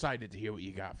excited to hear what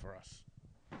you got for us.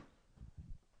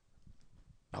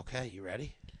 Okay, you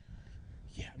ready?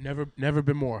 Yeah, never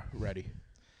been more ready.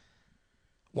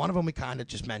 One of them we kind of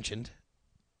just mentioned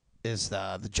is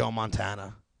the Joe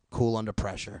Montana Cool Under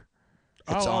Pressure.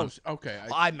 It's on. Okay.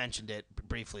 I mentioned it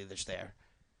briefly this there.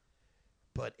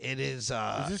 But it is...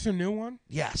 is this a new one?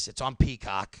 Yes, it's on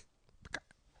Peacock.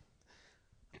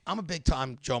 I'm a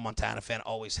big-time Joe Montana fan,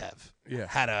 always have. Yeah.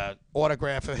 Had a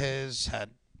autograph of his, had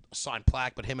a signed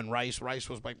plaque, but him and Rice. Rice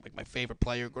was my favorite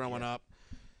player growing up.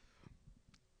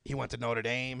 He went to Notre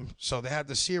Dame. So they had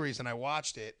the series, and I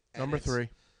watched it. Number 3.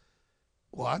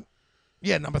 What?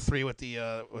 Yeah, number 3 with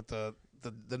the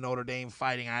Notre Dame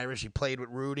Fighting Irish. He played with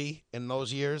Rudy in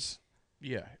those years.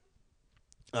 Yeah.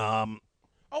 Um,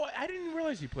 I didn't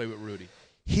realize he played with Rudy.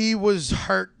 he was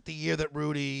hurt the year that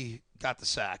Rudy got the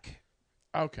sack.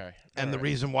 Okay. And the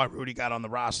reason why Rudy got on the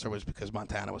roster was because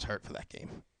Montana was hurt for that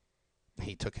game.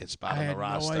 He took his spot on the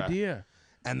roster. I had no idea.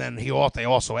 And then they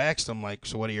also asked him, like,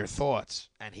 so what are your thoughts?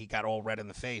 And he got all red in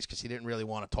the face because he didn't really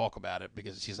want to talk about it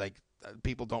because he's like,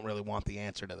 people don't really want the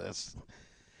answer to this.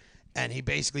 And he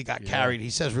basically got carried. He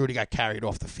says Rudy got carried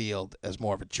off the field as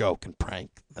more of a joke and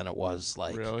prank than it was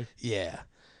like. Really? Yeah.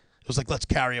 It was like, let's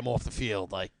carry him off the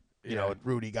field. Like, you know,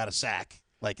 Rudy got a sack.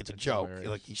 Like, it's a joke. Hilarious.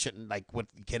 Like, he shouldn't, like, what,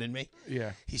 you kidding me?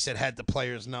 Yeah. He said, had the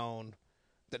players known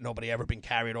that nobody ever been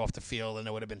carried off the field and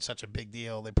it would have been such a big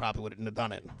deal, they probably wouldn't have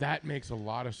done it. That makes a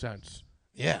lot of sense.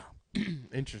 Yeah.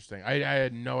 Interesting. I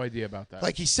had no idea about that.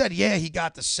 Like he said, yeah, he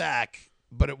got the sack,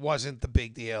 but it wasn't the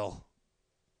big deal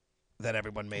that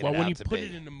everyone made it out to be. Well, when you put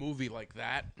it in a movie like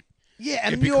that, yeah,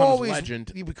 and it becomes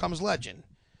legend. He becomes legend.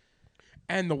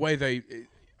 And the way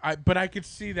but I could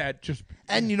see that just.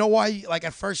 And you know why? Like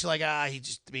at first you're like, he's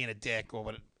just being a dick, or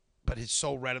what? But he's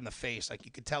so red in the face, like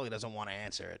you could tell he doesn't want to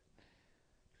answer it.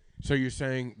 So you're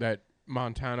saying that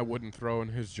Montana wouldn't throw in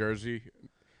his jersey?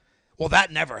 Well,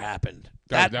 that never happened.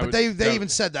 But they even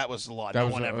said that was a lot. No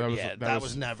one ever. That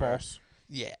was never false.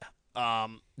 Yeah.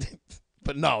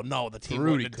 But no, the team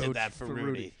wouldn't have did that for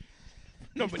Rudy.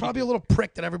 No, he's probably a little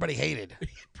prick that everybody hated.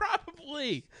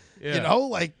 Probably. Yeah. You know,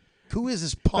 like, who is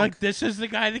this punk? Like, this is the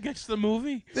guy that gets the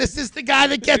movie? This is the guy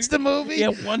that gets the movie? Yeah,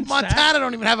 one Montana sack.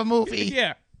 don't even have a movie.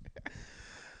 Yeah.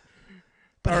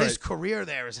 But his career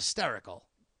there is hysterical.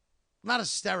 Not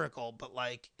hysterical, but,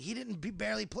 like, he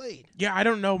barely played. Yeah, I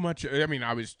don't know much. I mean,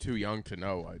 I was too young to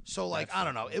know. So, like, I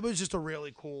don't know. It was just a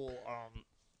really cool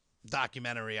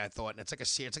documentary, I thought. And it's like a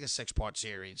 6-part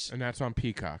series. And that's on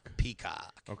Peacock.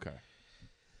 Peacock. Okay.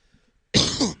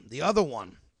 The other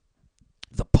one,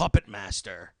 The Puppet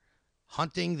Master,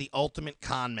 Hunting the Ultimate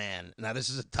Con Man. Now, this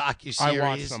is a docuseries. I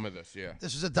watched some of this, yeah.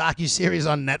 This was a docuseries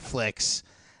on Netflix,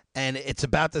 and it's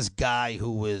about this guy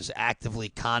who was actively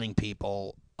conning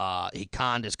people. He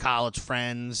conned his college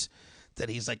friends that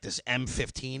he's like this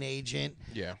M15 agent.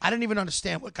 Yeah. I didn't even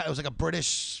understand what kind. It was like a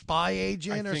British spy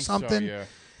agent or something. So, yeah.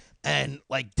 And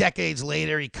like decades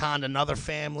later, he conned another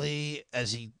family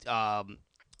as he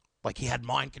he had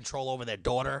mind control over their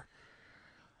daughter.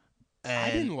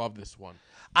 And I didn't love this one.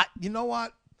 You know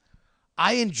what?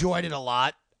 I enjoyed it a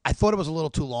lot. I thought it was a little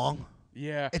too long.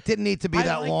 Yeah. It didn't need to be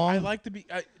that long. I like to be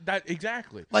that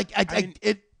exactly. Like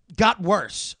it got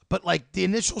worse, but like the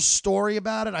initial story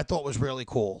about it, I thought was really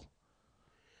cool.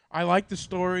 I like the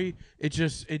story.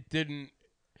 It didn't.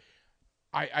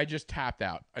 I just tapped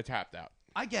out. I tapped out.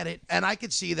 I get it, and I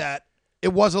could see that it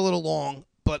was a little long,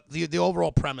 but the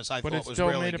overall premise I thought was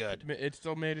really good. It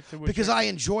still made it to because I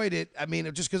enjoyed it. I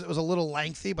mean, just because it was a little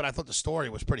lengthy, but I thought the story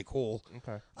was pretty cool.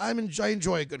 Okay. I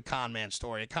enjoy a good con man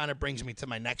story. It kind of brings me to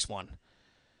my next one.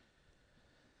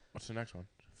 What's the next one?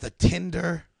 The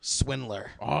Tinder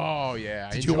Swindler. Oh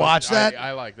yeah. Did you watch that?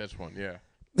 I like this one. Yeah.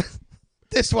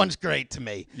 This one's great to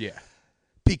me. Yeah.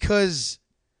 Because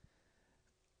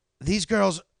these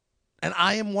girls, and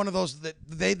I am one of those that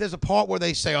there's a part where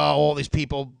they say, "Oh, all these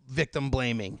people victim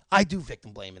blaming." I do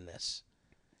victim blame in this,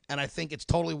 and I think it's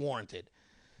totally warranted.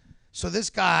 So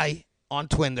this guy on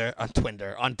Tinder,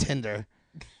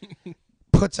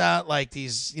 puts out like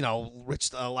these,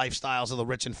 rich lifestyles of the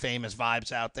rich and famous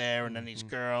vibes out there, and then these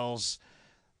girls.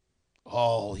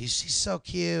 Oh, he's so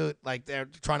cute. Like they're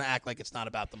trying to act like it's not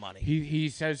about the money. He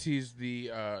says he's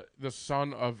the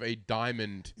son of a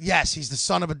diamond. Yes, he's the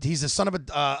son of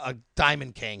a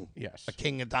diamond king. Yes, a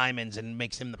king of diamonds, and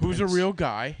makes him the who's prince. a real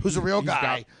guy. Who's a real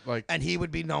guy, got, and he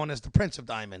would be known as the Prince of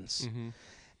Diamonds. Mm-hmm.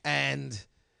 And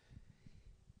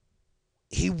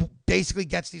he basically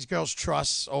gets these girls'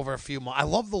 trusts over a few months. I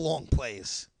love the long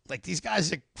plays. Like these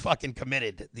guys are fucking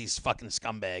committed. These fucking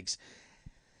scumbags.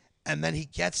 And then he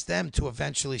gets them to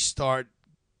eventually start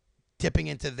dipping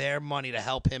into their money to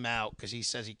help him out because he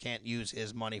says he can't use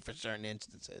his money for certain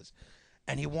instances.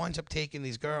 And he winds up taking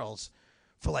these girls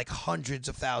for like hundreds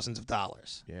of thousands of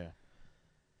dollars. Yeah.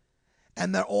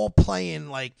 And they're all playing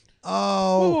like,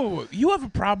 oh. Whoa. You have a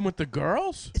problem with the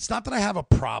girls? It's not that I have a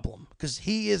problem because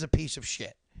he is a piece of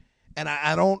shit. And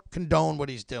I don't condone what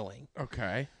he's doing.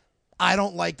 Okay. I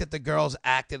don't like that the girls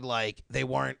acted like they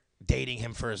weren't dating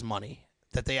him for his money,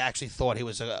 that they actually thought he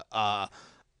was a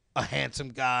handsome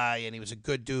guy and he was a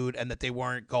good dude, and that they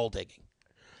weren't gold digging.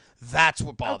 That's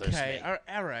what bothers me.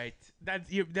 All right.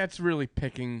 That's really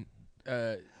picking.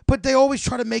 But they always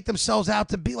try to make themselves out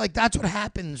to be like. That's what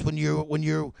happens when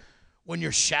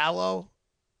you're shallow.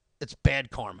 It's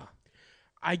bad karma.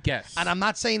 I guess. And I'm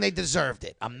not saying they deserved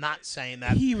it. I'm not saying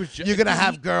that. He was just, you're gonna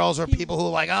have girls or people who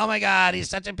are like, oh my god,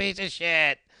 he's such a piece of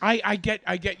shit. I get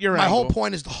your My angle. whole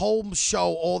point is the whole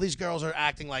show, all these girls are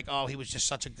acting like, oh, he was just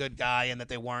such a good guy and that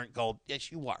they weren't gold.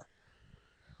 Yes, you were.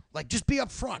 Like, just be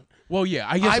upfront. Well, yeah,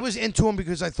 I guess I was into him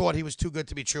because I thought he was too good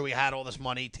to be true. He had all this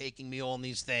money, taking me on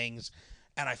these things,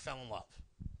 and I fell in love.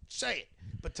 Say it.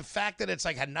 But the fact that it's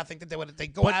like had nothing to do with it, they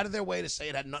go out of their way to say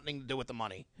it had nothing to do with the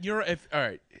money. all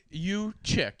right, you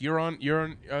chick, you're on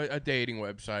a dating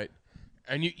website,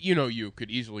 and you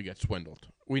could easily get swindled.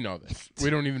 We know this.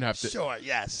 We don't even have to. Sure,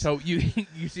 yes. So you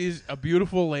see a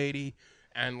beautiful lady,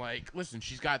 and like, listen,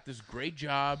 she's got this great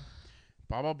job,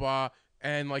 blah blah blah,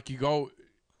 and like you go,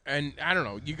 and I don't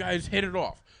know, you guys hit it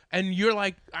off, and you're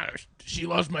like, I don't know, she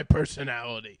loves my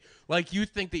personality. Like, you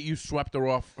think that you swept her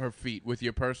off her feet with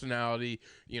your personality,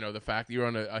 the fact that you're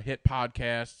on a hit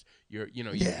podcast,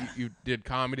 you did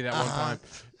comedy that one time.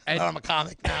 And I'm a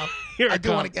comic now. I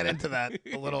do want to get into that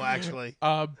a little, actually.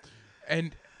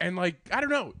 And like, I don't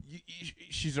know,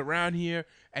 she's around here,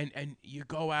 and you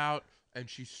go out, and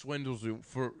she swindles you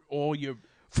for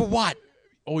For what?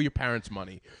 all your parents'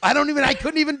 money. I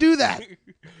couldn't even do that.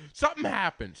 Something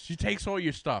happens. She takes all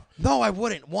your stuff. No, I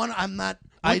wouldn't. One, I'm not.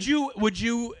 Would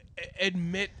you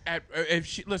admit if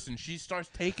she starts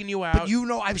taking you out?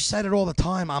 But I've said it all the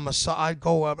time.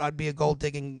 I'd be a gold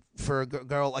digging for a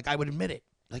girl. Like, I would admit it.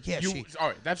 Like, yeah, all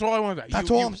right, that's all I want to say. That's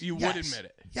you, all. You would admit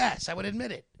it. Yes, I would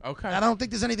admit it. Okay. And I don't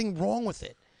think there's anything wrong with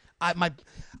it.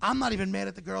 I'm not even mad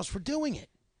at the girls for doing it.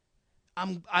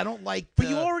 I don't like. But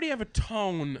you already have a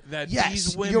tone that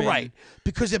these women. You're right,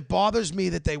 because it bothers me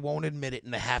that they won't admit it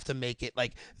and they have to make it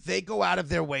like they go out of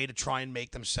their way to try and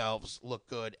make themselves look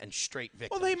good and straight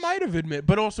victims. Well, they might have admitted,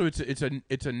 but also it's a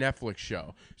Netflix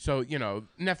show, so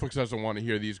Netflix doesn't want to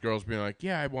hear these girls being like,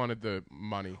 "Yeah, I wanted the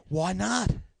money." Why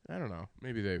not? I don't know.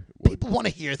 Maybe they would. People want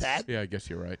to hear that. Yeah, I guess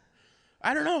you're right.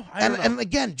 I don't know. And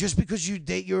again, just because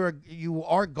you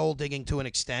are gold digging to an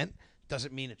extent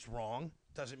doesn't mean it's wrong.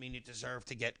 Doesn't mean you deserve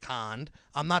to get conned.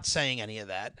 I'm not saying any of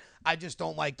that. I just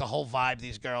don't like the whole vibe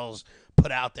these girls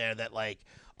put out there that like,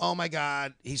 oh my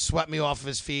God, he swept me off of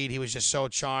his feet. He was just so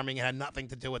charming. It had nothing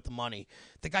to do with the money.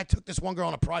 The guy took this one girl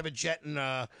on a private jet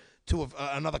to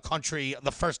another country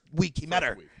the first week he met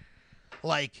her.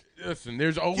 Like, listen,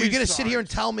 there's always you're gonna signs. sit here and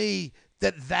tell me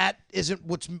that isn't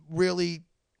what's really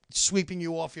sweeping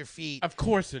you off your feet. Of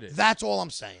course it is. That's all I'm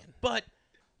saying. But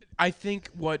I think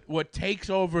what takes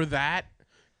over that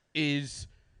is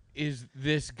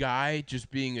this guy just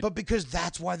being But because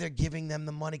that's why they're giving them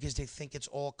the money, because they think it's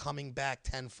all coming back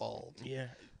tenfold. Yeah.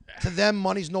 To them,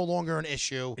 money's no longer an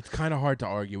issue. It's kind of hard to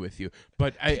argue with you,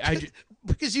 but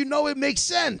because it makes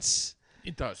sense.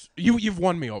 It does. You've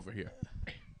won me over here.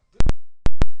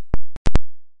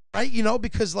 Right?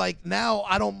 Because like now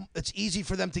it's easy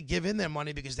for them to give in their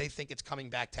money because they think it's coming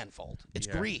back tenfold. It's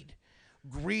greed.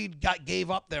 Greed gave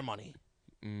up their money.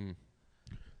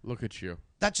 Look at you.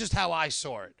 That's just how I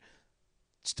saw it.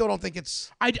 Still don't think it's.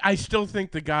 I still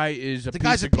think the guy is the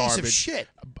guy's a piece of shit.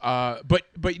 But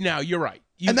now you're right.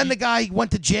 And then the guy went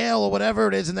to jail or whatever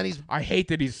it is, and then he's. I hate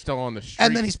that he's still on the street.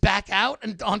 And then he's back out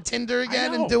and on Tinder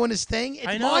again and doing his thing.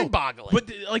 It's mind-boggling.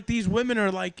 But like these women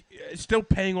are like still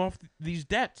paying off these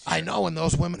debts. I know, and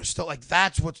those women are still like.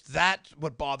 That's what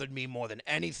bothered me more than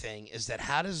anything is that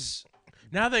how does.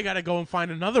 Now they got to go and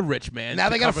find another rich man. Now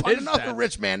they got to find another debt.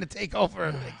 rich man to take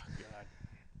over.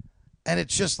 And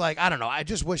it's just like, I don't know. I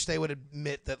just wish they would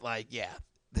admit that, like, yeah,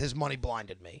 his money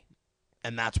blinded me.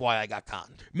 And that's why I got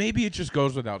conned. Maybe it just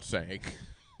goes without saying.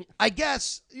 I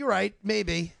guess. You're right.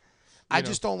 Maybe. I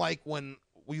just don't like when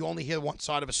we only hear one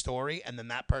side of a story and then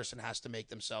that person has to make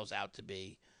themselves out to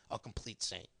be a complete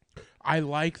saint. I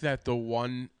like that the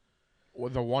one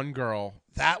girl.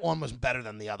 That one was better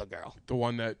than the other girl. The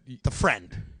one that. The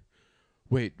friend.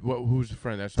 Wait, who's the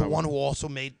friend? That's the one who also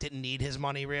didn't need his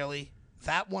money, really.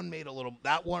 That one made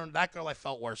that girl I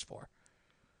felt worse for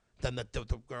than the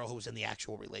girl who was in the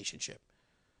actual relationship.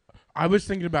 I was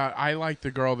thinking about. I like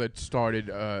the girl that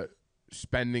started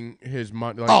spending his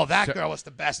money. Like, Oh, that girl was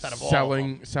the best out of all of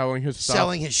them. selling his stuff.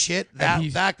 Selling his shit.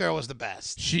 That girl was the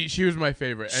best. She was my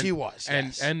favorite. She was,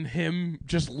 yes. and him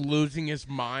just losing his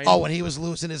mind. Oh, when he was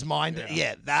losing his mind.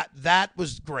 Yeah, that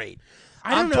was great.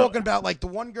 I'm talking about like the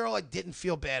one girl I didn't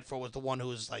feel bad for was the one who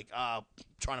was like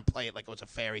trying to play it like it was a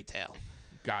fairy tale.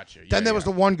 Gotcha. Then there was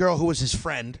the one girl who was his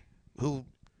friend who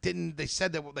didn't. They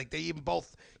said that like they even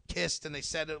both kissed and they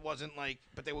said it wasn't like,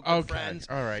 but they were good friends.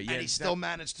 All right. Yeah. And he still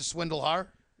managed to swindle her.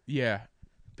 Yeah.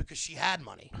 Because she had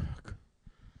money.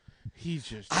 He's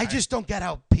just. I just don't get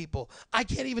how people. I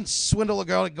can't even swindle a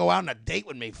girl to go out on a date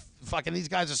with me. Fucking these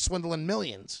guys are swindling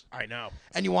millions. I know.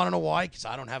 And you want to know why? Because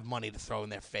I don't have money to throw in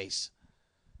their face.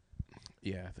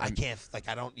 Yeah. I can't. Like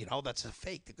I don't. That's a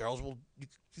fake. The girls will. You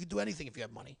can do anything if you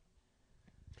have money.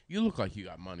 You look like you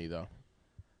got money though.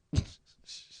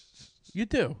 You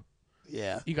do.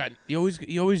 Yeah.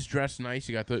 You always dress nice.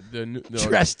 You got the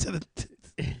dress to the.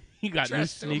 You got new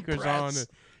dress to sneakers impress. on.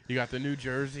 You got the new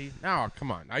jersey. No,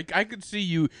 come on. I could see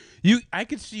you. I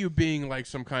could see you being like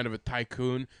some kind of a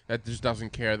tycoon that just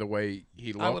doesn't care the way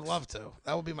he looks. I would love to.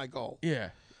 That would be my goal. Yeah.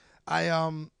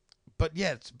 But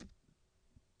yeah.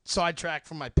 Sidetrack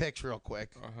from my picks real quick.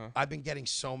 Uh-huh. I've been getting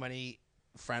so many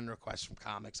friend requests from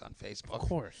comics on Facebook. Of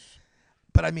course.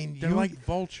 But I mean, They're like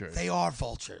vultures. They are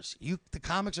vultures. The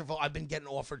comics are. I've been getting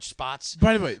offered spots.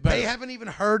 By the way, they haven't even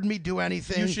heard me do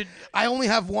anything. I only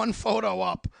have one photo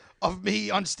up of me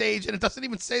on stage, and it doesn't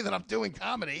even say that I'm doing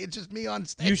comedy. It's just me on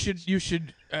stage. You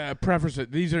should preface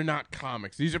it. These are not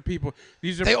comics. These are people.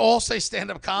 They all say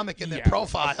stand-up comic in their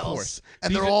profiles, of course.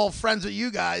 And they're all friends with you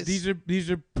guys. These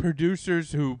are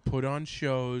producers who put on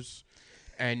shows,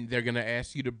 and they're gonna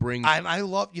ask you to bring. I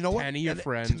love. You know what? 10 of your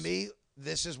friends. To me,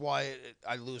 this is why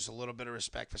I lose a little bit of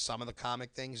respect for some of the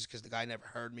comic things, because the guy never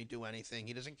heard me do anything.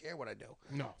 He doesn't care what I do.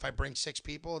 No. If I bring 6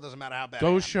 people, it doesn't matter how bad.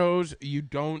 Those shows you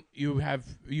don't have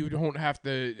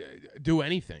to do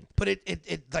anything. But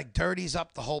it like dirties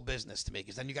up the whole business to me,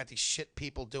 because then you got these shit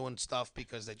people doing stuff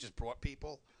because they just brought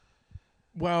people.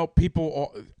 Well,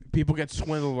 people get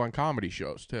swindled on comedy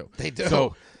shows too. They do.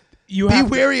 So you be have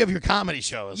wary of your comedy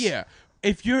shows. Yeah.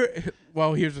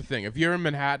 Here's the thing. If you're in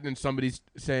Manhattan and somebody's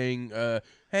saying,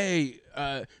 "Hey,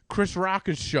 Chris Rock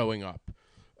is showing up,"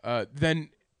 then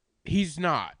he's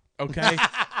not. Okay,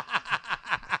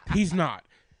 he's not.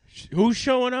 Who's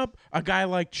showing up? A guy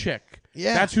like Chick.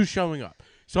 Yeah, that's who's showing up.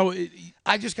 So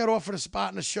I just got offered a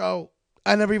spot in a show.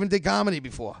 I never even did comedy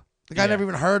before. The guy never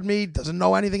even heard me, doesn't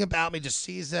know anything about me, just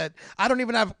sees that I don't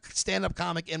even have stand-up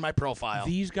comic in my profile.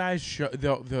 These guys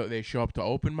they show up to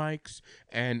open mics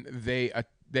and they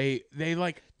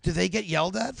like. Do they get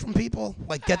yelled at from people?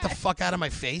 Like, get the fuck out of my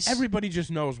face? Everybody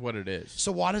just knows what it is.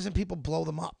 So why doesn't people blow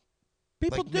them up?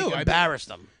 People do. Embarrass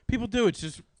them. People do. It's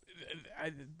just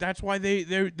that's why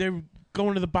they're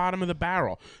going to the bottom of the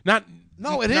barrel. Not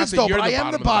it is though. But I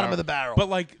am the bottom of the barrel. But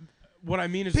like. What I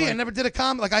mean is, I never did a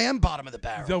comedy. Like, I am bottom of the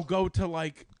barrel. They'll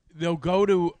go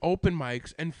to open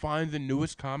mics and find the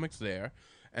newest comics there,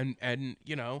 and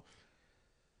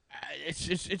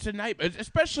it's a nightmare,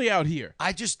 especially out here.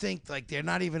 I just think like they're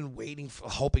not even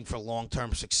hoping for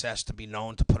long-term success to be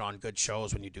known to put on good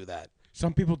shows when you do that.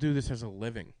 Some people do this as a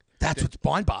living. That's what's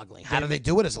mind-boggling. How do they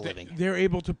do it as a living? They're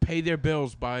able to pay their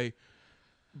bills by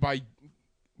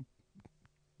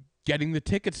getting the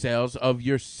ticket sales of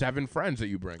your 7 friends that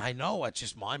you bring. I know. It's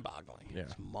just mind-boggling. Yeah.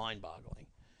 It's mind-boggling.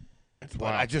 That's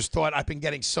why I just thought I've been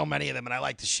getting so many of them, and I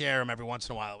like to share them every once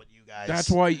in a while with you guys. That's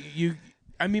why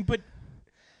but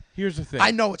here's the thing.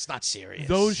 I know it's not serious.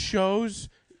 Those shows,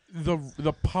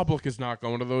 the public is not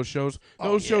going to those shows.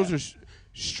 Those shows are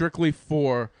strictly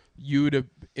for you to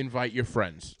invite your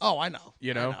friends. Oh, I know.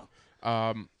 You know?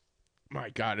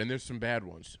 My God, and there's some bad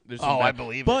ones. I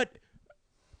believe it. But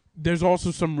there's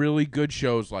also some really good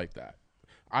shows like that.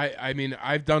 I mean,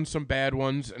 I've done some bad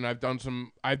ones and I've done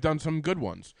some good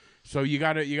ones. So you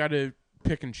gotta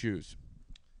pick and choose.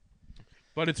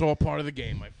 But it's all part of the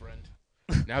game, my friend.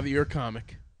 Now that you're a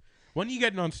comic, when are you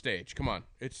getting on stage? Come on,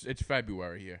 it's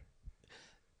February here.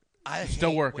 I'm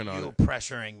still working on it.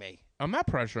 Pressuring me. I'm not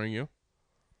pressuring you.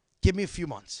 Give me a few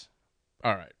months.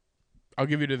 All right, I'll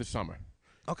give you to the summer.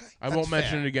 Okay, I won't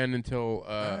mention it again until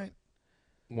all right.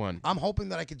 One. I'm hoping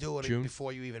that I could do it June?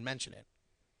 before you even mention it.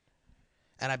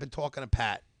 And I've been talking to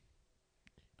Pat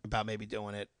about maybe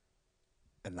doing it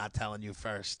and not telling you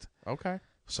first. Okay.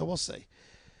 So we'll see.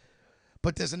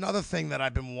 But there's another thing that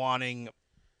I've been wanting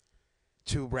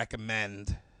to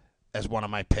recommend as one of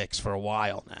my picks for a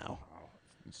while now. Oh,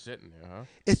 it's sitting there, huh?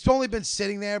 It's only been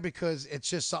sitting there because it's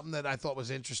just something that I thought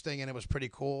was interesting and it was pretty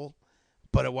cool.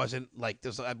 But it wasn't like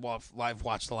I've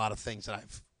watched a lot of things that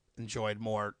I've enjoyed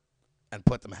more and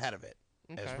put them ahead of it.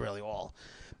 Is Okay. really all.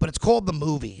 But it's called The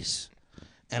Movies,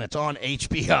 and it's on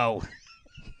HBO.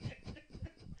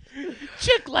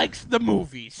 Chick likes the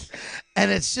movies. And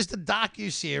it's just a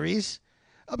docu-series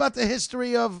about the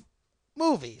history of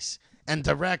movies and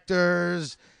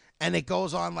directors, and it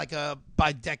goes on like a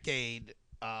by decade.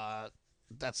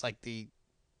 That's like the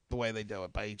way they do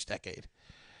it, by each decade.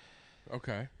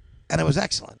 Okay. And it was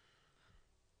excellent.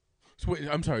 So wait,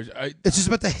 I'm sorry. It's just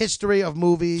about the history of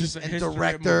movies Just the and history of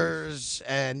directors,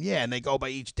 and and they go by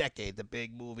each decade, the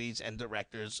big movies and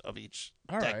directors of each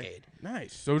All right. decade.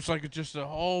 Nice. So it's like just a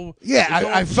whole. Yeah, it's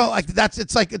all I felt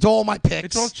like it's all my picks.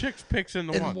 It's all Chick's picks in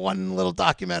the in one. one little So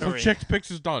documentary. Chick's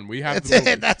picks is done. We have That's the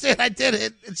movies. it. That's it. I did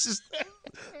it. It's just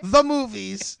The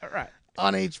Movies All right.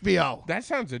 on HBO. That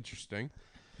sounds interesting.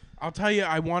 I'll tell you,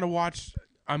 I want to watch.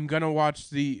 I'm gonna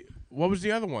watch the. What was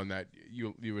the other one that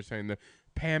you were saying? The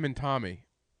Pam and Tommy.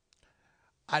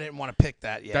 I didn't want to pick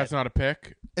that yet. That's not a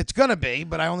pick. It's gonna be,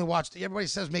 but I only watched. Everybody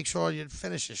says make sure your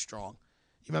finish is strong.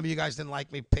 You remember you guys didn't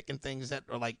like me picking things that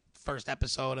are like first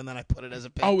episode, and then I put it as a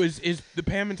pick. Oh, is the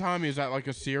Pam and Tommy? Is that like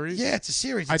a series? yeah, it's a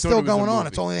series. I It's thought still it was a going on. movie.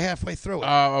 It's only halfway through it.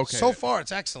 Oh, okay. So far,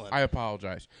 it's excellent. I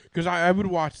apologize because I would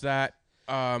watch that.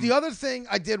 The other thing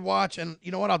I did watch, and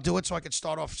you know what, I'll do it so I could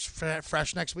start off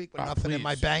fresh next week with nothing in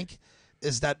my please. bank,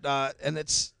 is that, and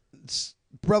it's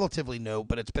relatively new,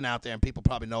 but it's been out there and people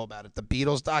probably know about it. The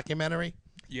Beatles documentary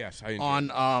Yes, I enjoy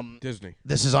on Disney.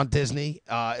 this is on Disney.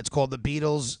 It's called The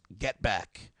Beatles Get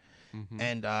Back, Mm-hmm.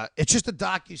 and it's just a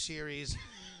docu-series.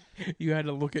 You had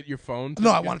to look at your phone.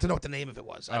 No, I wanted to know what the name of it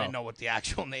was. I Oh. didn't know what the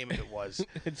actual name of it was.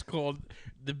 It's called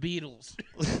The Beatles.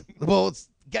 Well, it's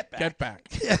Get Back. Get back.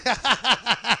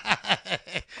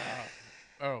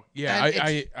 Oh yeah,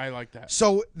 And I like that.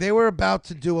 So they were about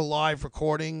to do a live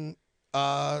recording. They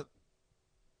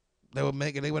want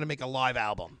to make a live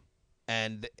album,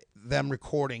 and them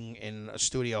recording in a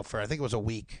studio for I think it was a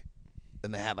week,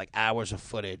 and they had like hours of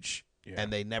footage, Yeah.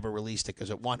 and they never released it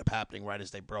because it wound up happening right as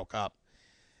they broke up,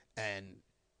 and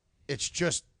it's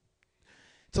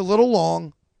a little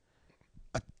long,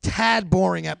 a tad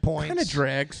boring at points. Kind of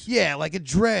drags. Yeah, like it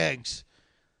drags.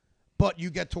 But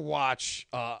you get to watch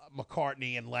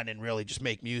McCartney and Lennon really just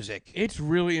make music. It's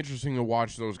really interesting to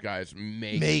watch those guys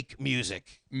Make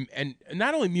music. and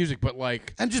not only music, but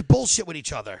like And just bullshit with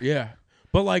each other. yeah,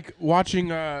 but like watching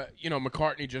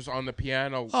McCartney just on the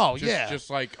piano. Oh, just, yeah. just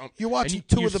like You're watching and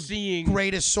two you're of the seeing,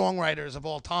 greatest songwriters of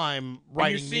all time and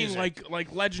writing you're seeing music.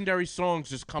 like legendary songs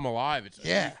just come alive. It's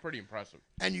pretty impressive.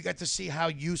 And you get to see how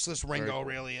useless Ringo cool.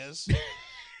 really is.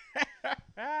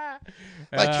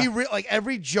 Like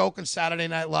every joke on Saturday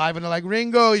Night Live, and they're like,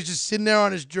 Ringo, he's just sitting there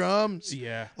on his drums.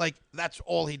 Yeah. Like that's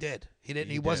all he did. He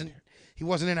didn't. He wasn't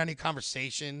in any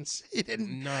conversations. He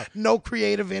didn't. No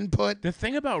creative input. The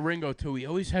thing about Ringo too, he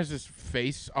always has this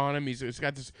face on him. He's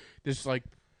got this like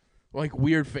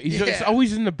weird face. He's Yeah.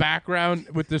 always in the background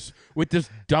with this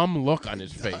dumb look on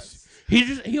his face.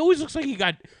 He always looks like he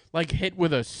got like hit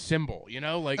with a cymbal,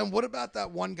 like And what about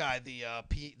that one guy,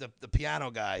 the piano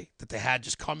guy that they had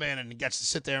just come in and he gets to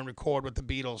sit there and record with the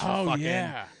Beatles? For oh fucking,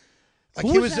 yeah. like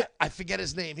Who he was was. that? I forget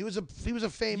his name. He was a famous.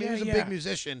 Yeah, he was a yeah. big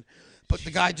musician, but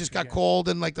the guy just got called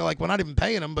and like they're like, we're not even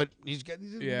paying him, but he's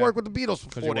Yeah. worked with the Beatles for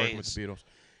Because 4 he days. worked with the Beatles.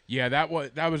 Yeah, that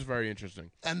was very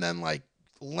interesting. And then like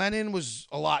Lennon was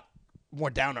a lot more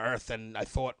down to earth than I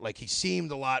thought. Like he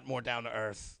seemed a lot more down to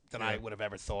earth than I Yeah. would have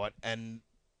ever thought. And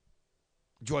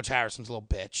George Harrison's a little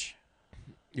bitch.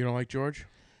 You don't like George?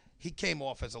 He came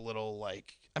off as a little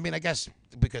like, I mean, I guess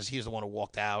because he's the one who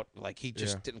walked out. Like he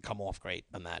just Yeah. didn't come off great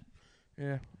on that.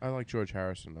 Yeah, I like George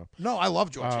Harrison though. No, I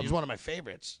love George. He's Um, one of my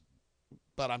favorites.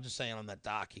 But I'm just saying on that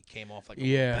doc, he came off like a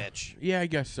Yeah, little bitch. yeah, I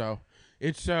guess so.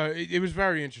 It's it was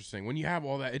very interesting when you have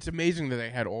all that. It's amazing that they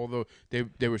had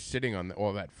they were sitting on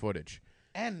all that footage.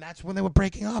 And that's when they were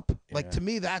breaking up. Like Yeah. to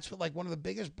me, that's like one of the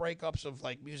biggest breakups of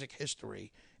like music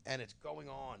history, and it's going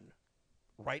on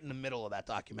right in the middle of that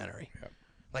documentary. Yep.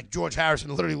 Like George Harrison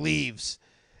literally leaves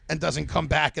and doesn't come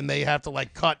back, and they have to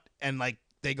like cut and like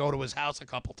they go to his house a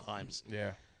couple times,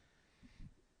 Yeah,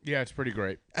 yeah, it's pretty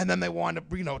great. and then they wind up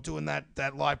doing that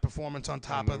live performance on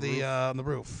top the of the on the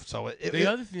roof. So The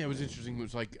other thing that was interesting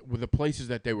was like with the places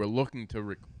that they were looking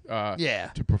to yeah,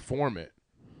 to perform it.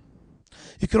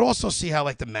 you could also see how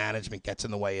like the management gets in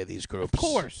the way of these groups. Of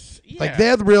course, yeah. Like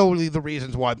they're really the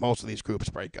reasons why most of these groups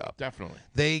break up. definitely.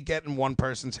 They get in one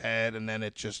person's head, and then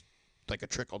it just like a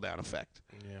trickle down effect.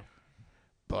 Yeah.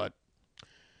 But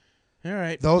All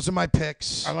right. those are my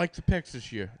picks I like the picks this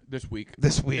week.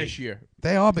 this week. This year.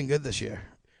 They all been good this year.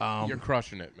 You're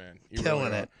crushing it, man. You killing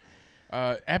really it.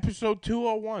 are. Episode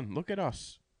 201. Look at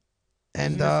us.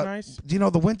 And Isn't this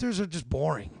nice? the winters are just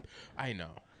boring. I know.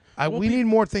 We need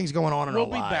more things going on in our We'll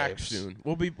be lives. back soon.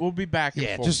 We'll be back. In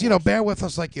Yeah, full just force. bear with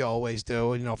us like you always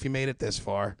do. If you made it this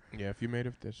far. Yeah, if you made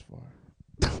it this far.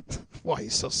 Why are you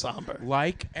so somber?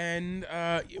 Like and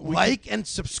And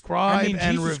subscribe and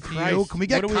Jesus review. Christ. Can we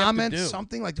get What do we have to comments? do?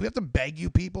 Something like? Do we have to beg you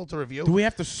people to review? Do we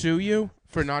have to sue you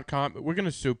for not We're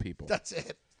gonna sue people. That's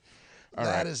it. All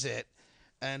That right. is it.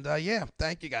 And yeah,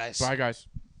 thank you guys. Bye, guys.